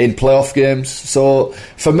in playoff games. So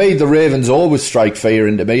for me, the Ravens always strike fear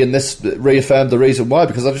into me, and this reaffirmed the reason why,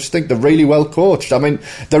 because I just think they're really well coached. I mean,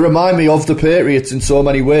 they remind me of the Patriots in so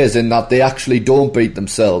many ways, in that they actually don't beat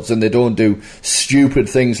themselves and they don't do stupid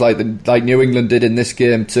things like New England did in this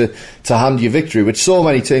game to hand you victory, which so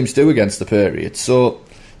many teams do against the Patriots. So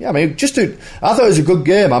yeah, I mean, I thought it was a good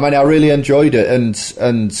game. I mean, I really enjoyed it,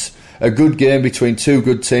 and a good game between 2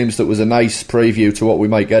 good teams that was a nice preview to what we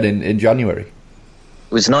might get in January.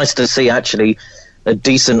 It was nice to see actually a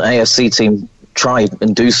decent AFC team try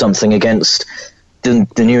and do something against the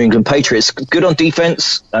New England Patriots. Good on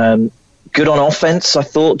defense, good on offense. I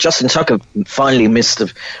thought Justin Tucker finally missed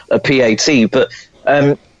a PAT, but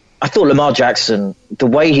I thought Lamar Jackson, the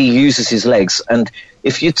way he uses his legs, and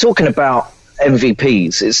if you're talking about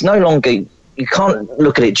MVPs, it's no longer, you can't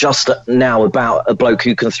look at it just now about a bloke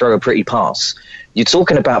who can throw a pretty pass. You're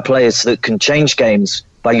talking about players that can change games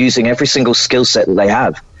by using every single skill set that they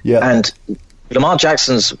have. Yeah. And Lamar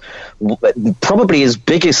Jackson's probably his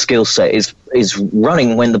biggest skill set is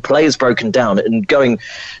running when the play is broken down and going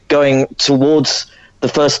towards the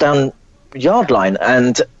first down yard line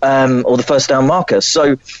and or the first down marker.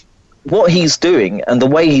 So what he's doing and the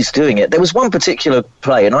way he's doing it, there was one particular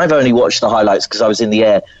play, and I've only watched the highlights because I was in the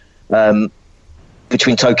air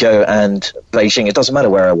between Tokyo and Beijing. It doesn't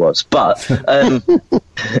matter where I was, but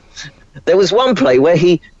There was one play where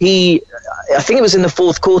he I think it was in the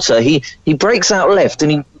fourth quarter, he breaks out left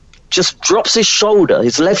and he just drops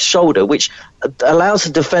his left shoulder, which allows the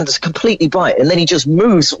defender to completely bite, and then he just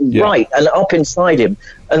moves right and up inside him,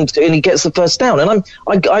 and he gets the first down. And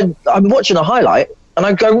I'm watching a highlight, and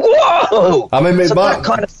I go, whoa! I mean, that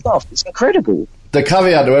kind of stuff, it's incredible. The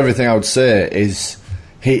caveat to everything I would say is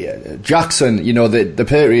Jackson, the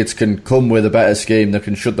Patriots can come with a better scheme that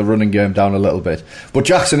can shut the running game down a little bit. But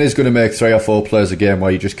Jackson is going to make 3 or 4 plays a game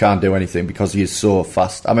where you just can't do anything because he is so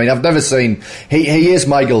fast. I mean, I've never seen... He is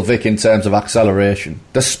Michael Vick in terms of acceleration.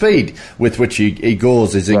 The speed with which he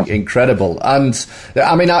goes is incredible. And,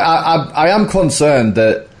 I mean, I am concerned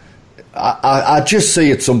that I just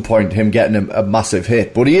see at some point him getting a massive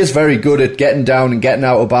hit. But he is very good at getting down and getting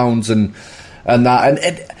out of bounds and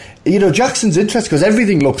that. And Jackson's interesting because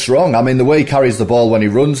everything looks wrong. I mean, the way he carries the ball when he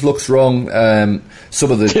runs looks wrong.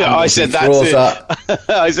 Some of the I said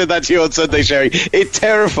that to you on Sunday, Sherry. It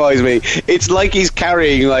terrifies me. It's like he's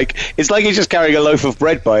just carrying a loaf of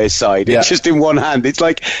bread by his side. It's just in one hand. It's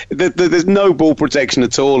like there's no ball protection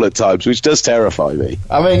at all at times, which does terrify me.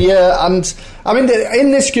 I mean, and I mean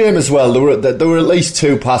in this game as well, there were at least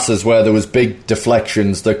 2 passes where there was big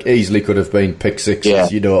deflections that easily could have been pick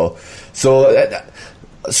sixes.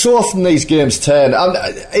 So often these games turn, and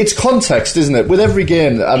it's context, isn't it? With every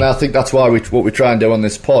game, and I think that's why what we try and do on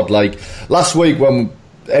this pod. Like last week when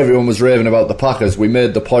everyone was raving about the Packers, we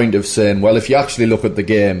made the point of saying, well, if you actually look at the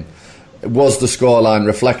game, was the scoreline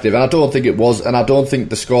reflective? And I don't think it was, and I don't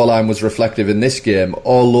think the scoreline was reflective in this game,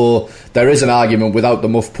 although there is an argument without the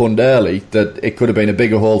muff punt early that it could have been a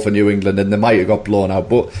bigger hole for New England and they might have got blown out,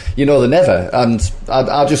 but they never. And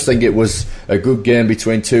I just think it was a good game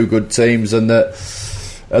between 2 good teams, and that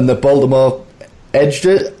Baltimore edged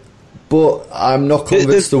it, but I'm not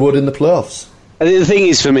convinced they would in the playoffs. The thing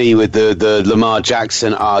is, for me, with the Lamar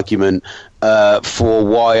Jackson argument for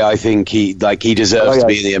why I think he deserves to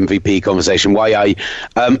be in the MVP conversation,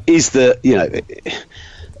 is that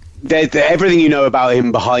everything you know about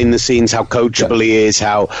him behind the scenes, how coachable he is,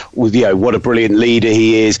 what a brilliant leader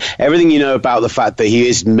he is, everything you know about the fact that he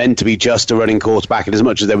is meant to be just a running quarterback, and as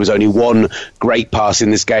much as there was only one great pass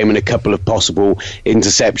in this game and a couple of possible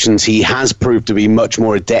interceptions, he has proved to be much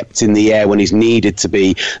more adept in the air when he's needed to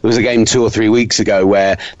be. There was a game 2 or 3 weeks ago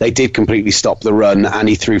where they did completely stop the run and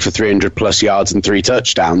he threw for 300 plus yards and 3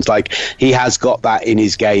 touchdowns. Like, he has got that in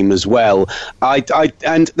his game as well.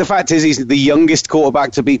 And the fact is, he's the youngest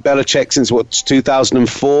quarterback to beat Belichick since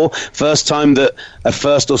 2004. First time that a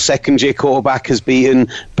first or second year quarterback has beaten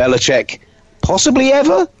Belichick, possibly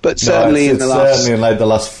ever, but certainly in the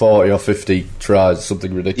last 40 or 50 tries,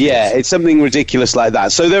 something ridiculous. Yeah, it's something ridiculous like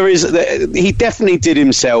that. So he definitely did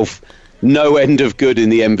himself no end of good in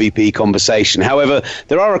the MVP conversation. However,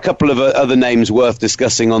 there are a couple of other names worth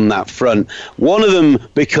discussing on that front. One of them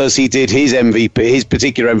because he did his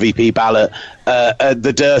particular MVP ballot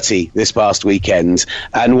the dirty this past weekend,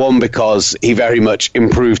 and one because he very much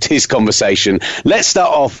improved his conversation. Let's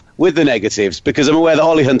start off with the negatives, because I'm aware that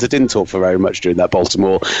Ollie Hunter didn't talk for very much during that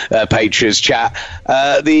Baltimore Patriots chat.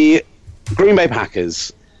 The Green Bay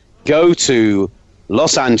Packers go to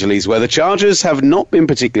Los Angeles, where the Chargers have not been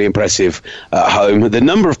particularly impressive at home. The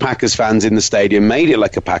number of Packers fans in the stadium made it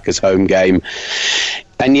like a Packers home game.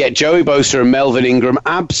 And yet Joey Bosa and Melvin Ingram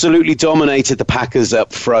absolutely dominated the Packers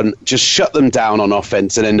up front, just shut them down on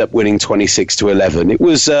offense and end up winning 26-11.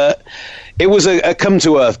 It was a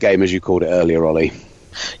come-to-earth game, as you called it earlier, Ollie.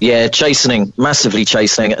 Yeah, massively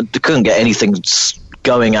chastening. They couldn't get anything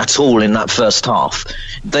going at all in that first half.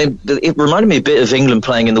 It reminded me a bit of England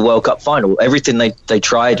playing in the World Cup final. Everything they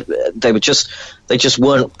tried, they just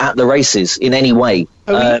weren't at the races in any way.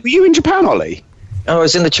 Were you in Japan, Ollie? I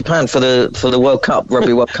was in Japan for the World Cup,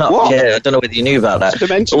 Rugby World Cup. What? Yeah, I don't know whether you knew about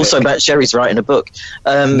that. Also, about Sherry's writing a book.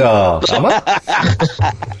 No,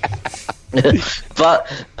 but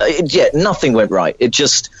nothing went right. It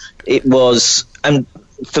was, and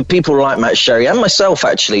for people like Matt Sherry and myself,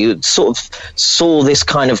 actually, who sort of saw this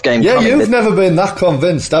kind of game coming. Yeah, you've never been that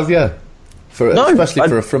convinced, have you?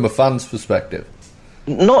 Especially from a fan's perspective.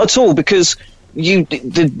 Not at all, because I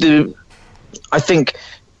think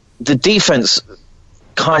the defense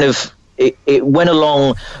kind of it went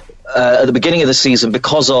along at the beginning of the season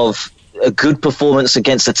because of a good performance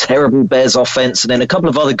against a terrible Bears offense, and then a couple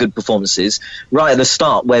of other good performances right at the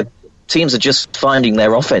start where teams are just finding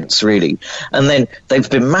their offense, really. And then they've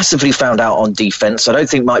been massively found out on defense. I don't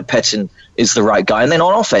think Mike Pettin is the right guy. And then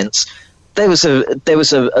on offense, there was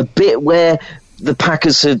a bit where the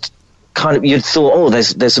Packers had kind of, you'd thought,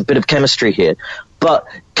 there's a bit of chemistry here. But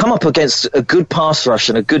come up against a good pass rush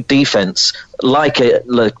and a good defense like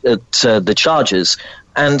the Chargers,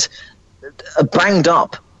 and a banged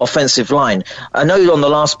up offensive line. I know on the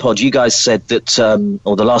last pod you guys said that,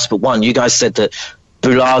 or the last but one, you guys said that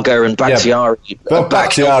Bulaga and Bakhtiari. Yeah, but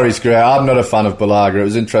Bakhtiari's great. I'm not a fan of Bulaga. It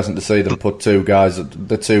was interesting to see them put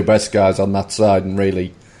the two best guys on that side and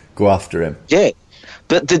really go after him. Yeah.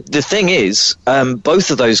 But the thing is, both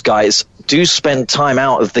of those guys do spend time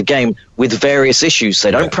out of the game with various issues.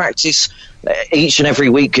 They don't practice each and every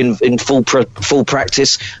week in full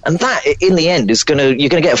practice, and that in the end is you're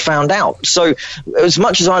gonna get found out. So as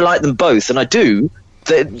much as I like them both, and I do,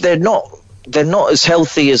 they're not as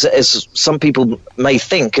healthy as some people may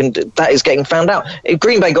think, and that is getting found out.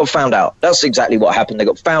 Green Bay got found out. That's exactly what happened. They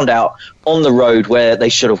got found out on the road where they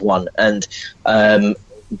should have won, and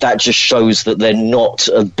that just shows that they're not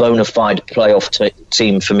a bona fide playoff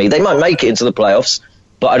team for me. They might make it into the playoffs,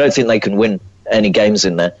 but I don't think they can win any games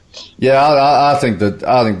in there. Yeah, I think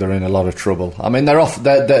they're in a lot of trouble. I mean, they're off.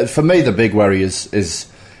 For me, the big worry is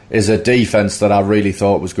a defense that I really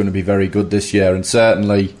thought was going to be very good this year, and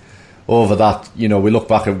certainly over that, we look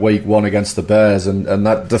back at week 1 against the Bears and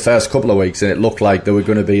that the first couple of weeks, and it looked like they were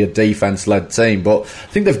going to be a defense-led team. But I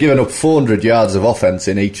think they've given up 400 yards of offense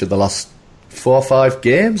in each of the last 4 or 5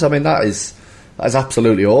 games. I mean, that is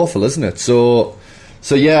absolutely awful, isn't it? So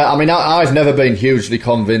yeah. I mean, I've never been hugely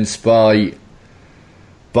convinced by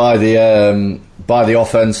the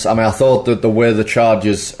offense. I mean, I thought that the way the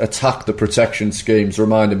Chargers attacked the protection schemes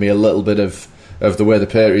reminded me a little bit of the way the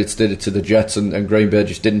Patriots did it to the Jets, and Green Bay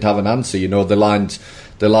just didn't have an answer. They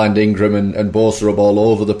lined Ingram and Bosa up all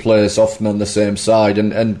over the place, often on the same side,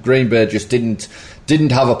 and Green Bay just didn't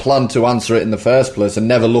have a plan to answer it in the first place, and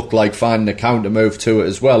never looked like finding a counter move to it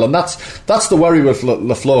as well. And that's the worry with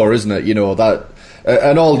LaFleur, isn't it? That.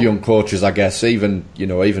 And all young coaches, I guess, even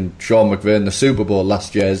Sean McVay in the Super Bowl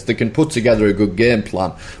last year, is they can put together a good game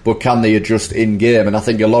plan, but can they adjust in game? And I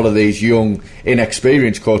think a lot of these young,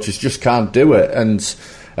 inexperienced coaches just can't do it.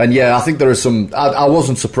 And yeah, I think there are some. I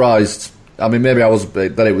wasn't surprised. I mean, maybe I was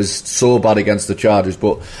that it was so bad against the Chargers,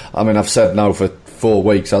 but I mean, I've said now for 4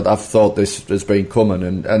 weeks I've thought this has been coming,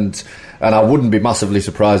 and I wouldn't be massively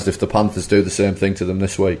surprised if the Panthers do the same thing to them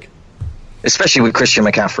this week. Especially with Christian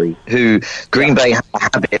McCaffrey, who Green Bay have a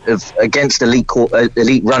habit of, against elite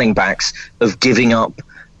running backs, of giving up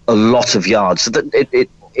a lot of yards. So that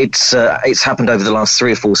it's happened over the last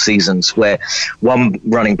 3 or 4 seasons where one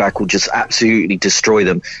running back will just absolutely destroy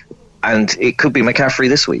them, and it could be McCaffrey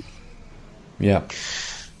this week. Yeah.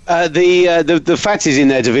 The fact is, in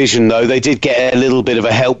their division, though, they did get a little bit of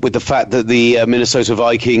a help with the fact that the Minnesota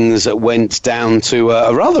Vikings went down to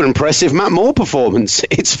a rather impressive Matt Moore performance,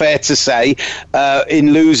 it's fair to say,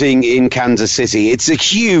 in losing in Kansas City. It's a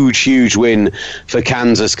huge, huge win for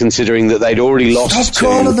Kansas, considering that they'd already lost. Stop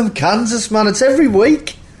calling them Kansas, man. It's every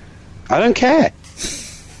week. I don't care.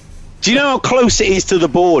 Do you know how close it is to the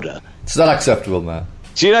border? It's not acceptable, man.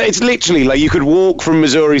 Do you know, it's literally like you could walk from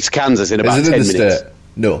Missouri to Kansas in about 10 minutes. State?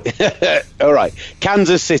 No. All right.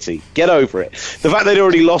 Kansas City. Get over it. The fact they'd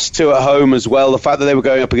already lost 2 at home as well, the fact that they were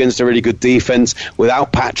going up against a really good defense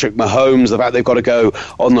without Patrick Mahomes, the fact they've got to go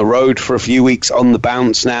on the road for a few weeks on the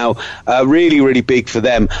bounce now, really, really big for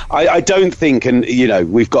them. I don't think, and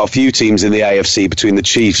we've got a few teams in the AFC between the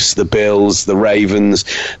Chiefs, the Bills, the Ravens,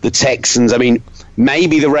 the Texans. I mean,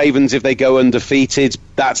 maybe the Ravens, if they go undefeated,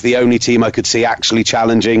 that's the only team I could see actually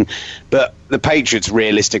challenging. But the Patriots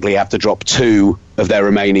realistically have to drop 2 of their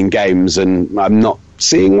remaining games, and I'm not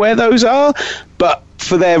seeing where those are. But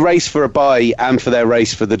for their race for a bye and for their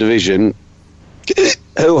race for the division,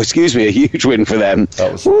 a huge win for them.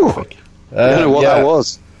 That was terrific. I don't know what that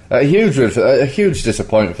was. A huge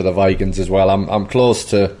disappointment for the Vikings as well. I'm close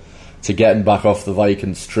to getting back off the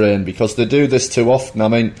Vikings train because they do this too often. I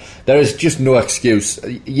mean, there is just no excuse.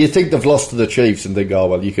 You think they've lost to the Chiefs and think, oh,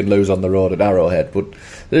 well, you can lose on the road at Arrowhead, but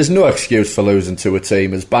there's no excuse for losing to a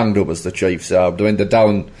team as banged up as the Chiefs are. I mean, they're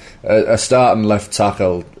down a starting left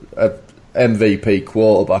tackle, a MVP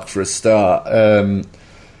quarterback for a start.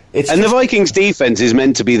 The Vikings' defence is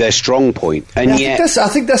meant to be their strong point, and I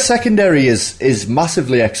think their secondary is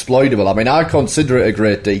massively exploitable. I mean, I consider it a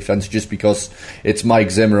great defence just because it's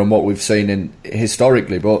Mike Zimmer and what we've seen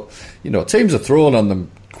historically. But teams are throwing on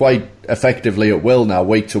them quite effectively at will now,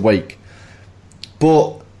 week to week.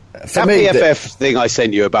 But for me, PFF thing I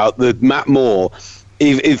sent you about the Matt Moore,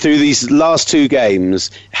 through these last 2 games,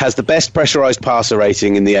 has the best pressurised passer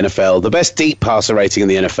rating in the NFL, the best deep passer rating in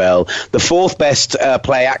the NFL, the 4th best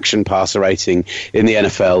play-action passer rating in the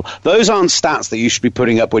NFL. Those aren't stats that you should be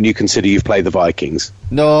putting up when you consider you've played the Vikings.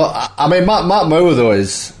 No, I mean, Matt Moore, though,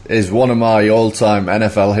 is is one of my all-time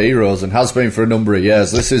NFL heroes and has been for a number of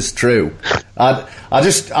years. This is true. I've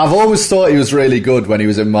always thought he was really good when he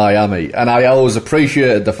was in Miami, and I always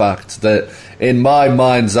appreciated the fact that in my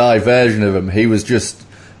mind's eye version of him, he was just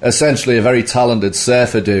essentially a very talented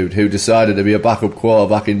surfer dude who decided to be a backup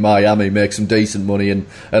quarterback in Miami, make some decent money and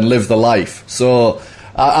live the life. So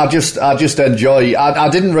I just enjoy. I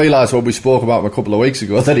didn't realise when we spoke about him a couple of weeks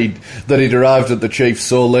ago that he'd arrived at the Chiefs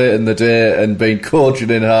so late in the day and been coaching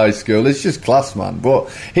in high school. It's just class, man. But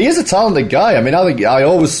he is a talented guy. I mean, I think I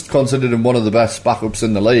always considered him one of the best backups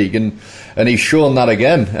in the league, and he's shown that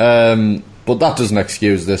again. But that doesn't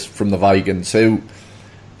excuse this from the Vikings, who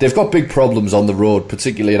they've got big problems on the road,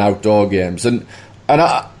 particularly in outdoor games. And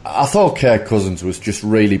I thought Kirk Cousins was just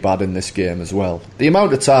really bad in this game as well. The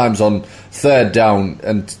amount of times on 3rd down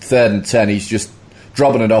and 3rd and 10, he's just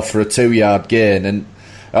dropping it off for a 2-yard gain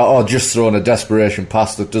or just throwing a desperation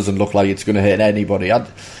pass that doesn't look like it's going to hit anybody.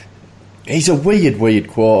 He's a weird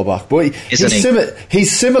quarterback, but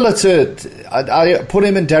he's similar to. I put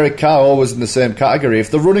him and Derek Carr always in the same category.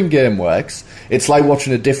 If the running game works, it's like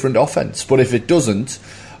watching a different offense. But if it doesn't,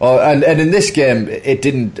 and in this game, it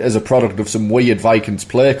didn't as a product of some weird Vikings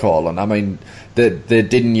play calling. I mean, they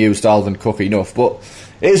didn't use Dalvin Cook enough, but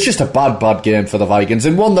it's just a bad game for the Vikings,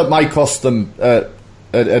 and one that might cost them a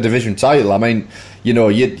division title. I mean, you know,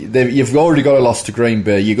 you've already got a loss to Green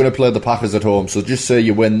Bay. You're going to play the Packers at home, so just say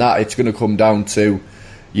you win that, it's going to come down to,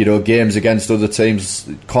 you know, games against other teams,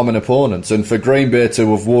 common opponents. And for Green Bay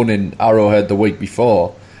to have won in Arrowhead the week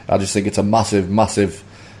before, I just think it's a massive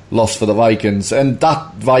loss for the Vikings. And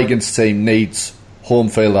that Vikings team needs home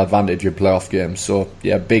field advantage in playoff games. So,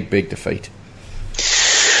 yeah, big defeat.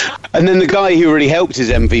 And then the guy who really helped his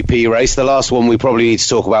MVP race, the last one we probably need to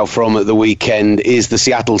talk about from at the weekend, is the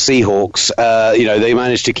Seattle Seahawks. They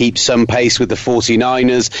managed to keep some pace with the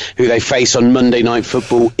 49ers, who they face on Monday Night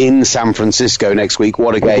Football in San Francisco next week.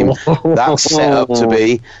 What a game that's set up to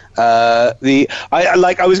be. I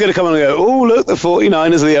was going to come on and go, oh, look, the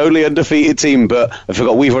 49ers are the only undefeated team, but I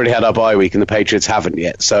forgot we've already had our bye week and the Patriots haven't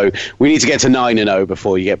yet. So we need to get to 9-0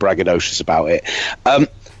 before you get braggadocious about it.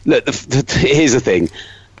 Look, here's the thing.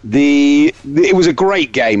 It was a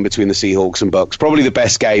great game between the Seahawks and Bucks, probably the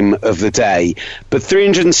best game of the day, but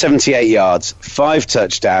 378 yards, 5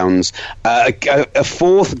 touchdowns, a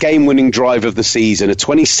fourth game-winning drive of the season, a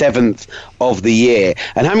 27th of the year,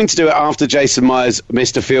 and having to do it after Jason Myers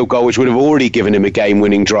missed a field goal, which would have already given him a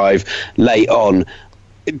game-winning drive late on.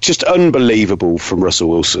 Just unbelievable from Russell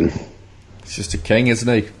Wilson. He's just a king,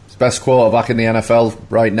 isn't he? He's best quarterback in the NFL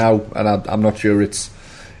right now, and I'm not sure it's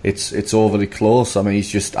overly close. I mean, he's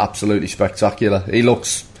just absolutely spectacular. He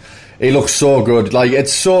looks so good. Like,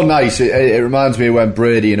 it's so nice. It reminds me of when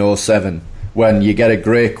Brady in 2007, when you get a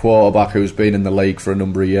great quarterback who's been in the league for a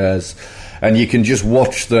number of years, and you can just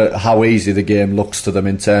watch how easy the game looks to them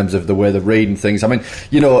in terms of the way they're reading things. I mean,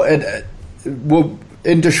 you know, in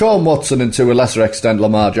Deshaun Watson and to a lesser extent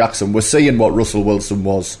Lamar Jackson, we're seeing what Russell Wilson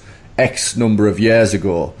was X number of years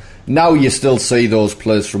ago. Now you still see those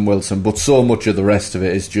plays from Wilson, but so much of the rest of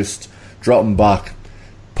it is just dropping back,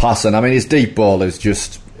 passing. I mean, his deep ball is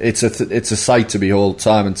just, it's a sight to behold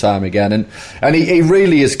time and time again. And he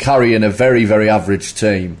really is carrying a very, very average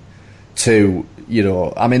team to, you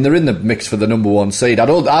know, I mean, they're in the mix for the number 1 seed.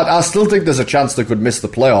 I still think there's a chance they could miss the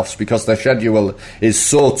playoffs because their schedule is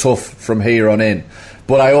so tough from here on in.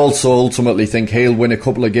 But I also ultimately think he'll win a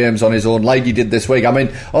couple of games on his own, like he did this week. I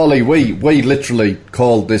mean, Ollie, we literally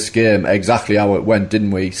called this game exactly how it went,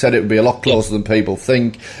 didn't we? Said it would be a lot closer than people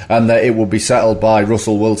think, and that it would be settled by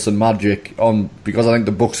Russell Wilson magic because I think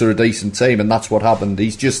the Bucs are a decent team, and that's what happened.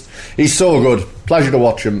 He's so good. Pleasure to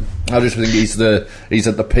watch him. I just think he's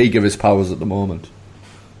at the peak of his powers at the moment.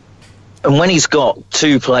 And when he's got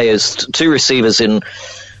two receivers in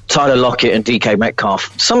Tyler Lockett and DK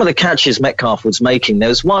Metcalf, some of the catches Metcalf was making, there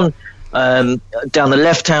was one down the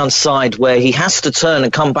left-hand side where he has to turn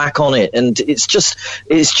and come back on it, and it's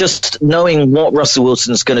just knowing what Russell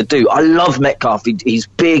Wilson's going to do. I love Metcalf. He's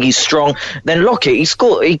big, he's strong. Then Lockett,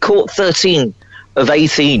 he caught 13 of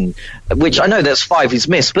 18, which I know that's 5 he's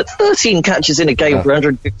missed, but 13 catches in a game for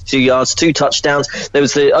 152 yards, 2 touchdowns. There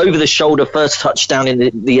was the over-the-shoulder first touchdown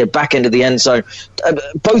in the back end of the end zone.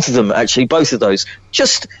 Both of those.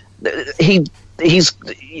 Just the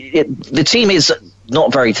team is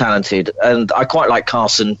not very talented, and I quite like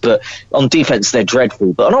Carson, but on defense they're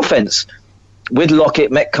dreadful. But on offense, with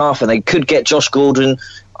Lockett, Metcalf, and they could get Josh Gordon,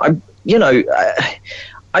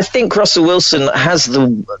 I think Russell Wilson has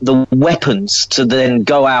the weapons to then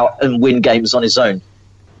go out and win games on his own,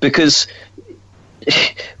 because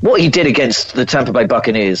what he did against the Tampa Bay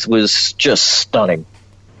Buccaneers was just stunning.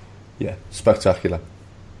 Yeah, spectacular.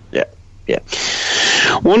 Yeah.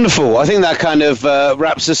 Wonderful. I think that kind of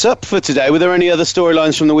wraps us up for today. Were there any other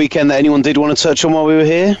storylines from the weekend that anyone did want to touch on while we were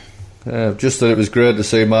here? Just that it was great to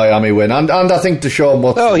see Miami win, and I think Deshaun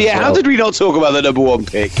Watson. Oh yeah, well. how did we not talk about the number one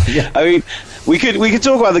pick? Yeah. I mean, we could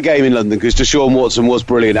talk about the game in London because Deshaun Watson was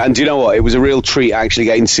brilliant, and do you know what? It was a real treat actually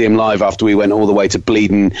getting to see him live after we went all the way to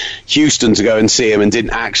bleeding Houston to go and see him, and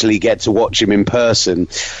didn't actually get to watch him in person.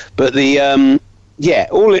 But the yeah,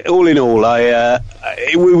 all in all,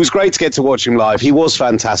 it was great to get to watch him live. He was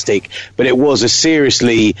fantastic, but it was a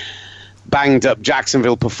seriously banged up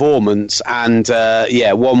Jacksonville performance, and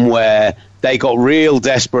one where they got real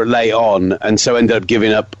desperate late on, and so ended up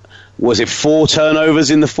giving up, was it 4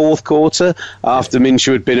 turnovers in the fourth quarter after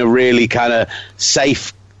Minshew had been a really kind of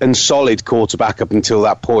safe and solid quarterback up until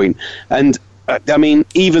that point. And I mean,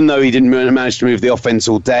 even though he didn't manage to move the offense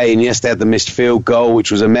all day, and yes, they had the missed field goal,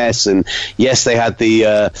 which was a mess, and yes, they had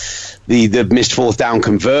the missed fourth down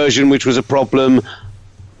conversion, which was a problem.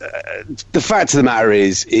 The fact of the matter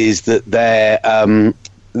is that they're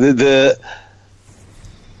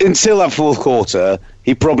until that fourth quarter,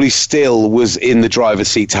 he probably still was in the driver's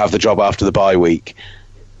seat to have the job after the bye week.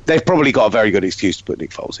 They've probably got a very good excuse to put Nick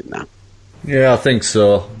Foles in now. Yeah, I think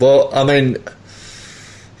so. But I mean,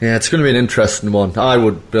 yeah, it's going to be an interesting one. I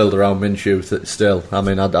would build around Minshew still. I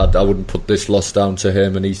mean, I wouldn't put this loss down to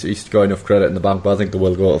him, and he's got enough credit in the bank. But I think they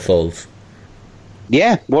will go to Foles.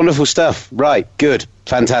 Yeah, wonderful stuff. Right, good,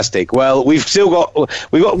 fantastic. Well, we're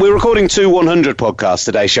recording 2 100 podcasts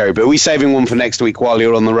today, Sherry, but are we saving one for next week while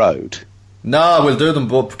you're on the road? No, we'll do them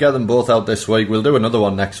both. Get them both out this week. We'll do another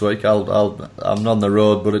one next week. I'm on the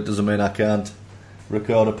road, but it doesn't mean I can't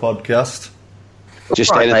record a podcast.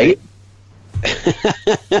 Just right, anything.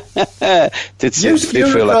 You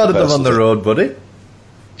recorded them on the road, buddy.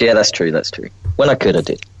 Yeah, that's true. When I could, I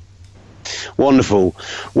did. Wonderful.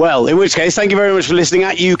 Well, in which case, thank you very much for listening.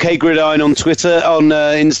 At UK Gridiron on Twitter, on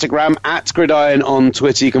Instagram, at Gridiron on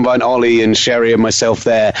Twitter. You can find Ollie and Sherry and myself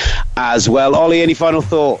there as well. Ollie, any final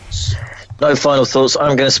thoughts? No final thoughts.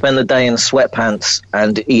 I'm going to spend the day in sweatpants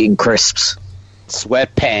and eating crisps.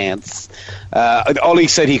 Sweatpants. Ollie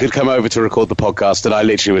said he could come over to record the podcast, and I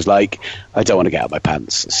literally was like, I don't want to get out my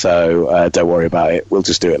pants, so don't worry about it. We'll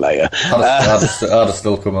just do it later. I'd have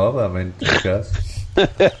still come over. I mean, who cares?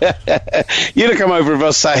 You'd have come over if I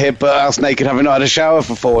was sat here but ass naked, having not had a shower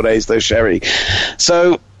for 4 days though, Sherry.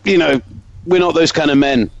 So, we're not those kind of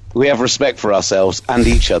men. We have respect for ourselves and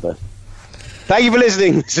each other. Thank you for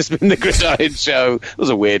listening. This has been the Gridiron Show. It was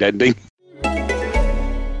a weird ending.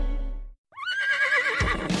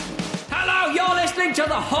 Hello, you're listening to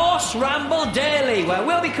the Horse Ramble Daily, where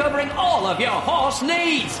we'll be covering all of your horse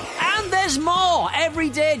needs. And there's more. Every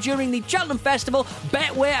day during the Cheltenham Festival,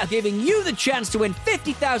 Betway are giving you the chance to win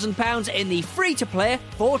 £50,000 in the free-to-play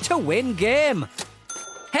 4-to-win game.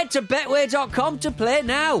 Head to betway.com to play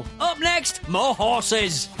now. Up next, more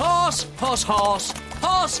horses. Horse, horse, horse.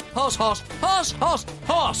 Horse, horse, horse. Horse, horse,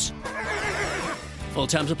 horse. Full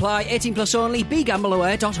terms apply. 18 plus only.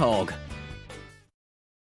 BeGambleAware.org.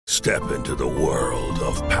 Step into the world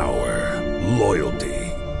of power, loyalty,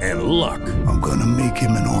 and luck. I'm gonna make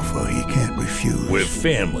him an offer he can't refuse. With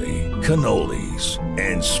family, cannolis,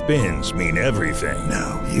 and spins mean everything.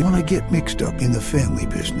 Now, you wanna get mixed up in the family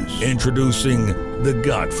business. Introducing The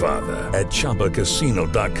Godfather at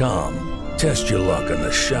ChumbaCasino.com. Test your luck in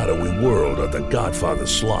the shadowy world of The Godfather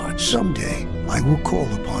slot. Someday, I will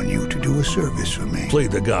call upon you to do a service for me. Play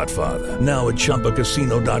The Godfather, now at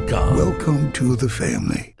ChumbaCasino.com. Welcome to the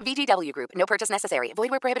family. VGW Group. No purchase necessary. Void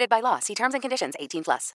where prohibited by law. See terms and conditions. 18 plus.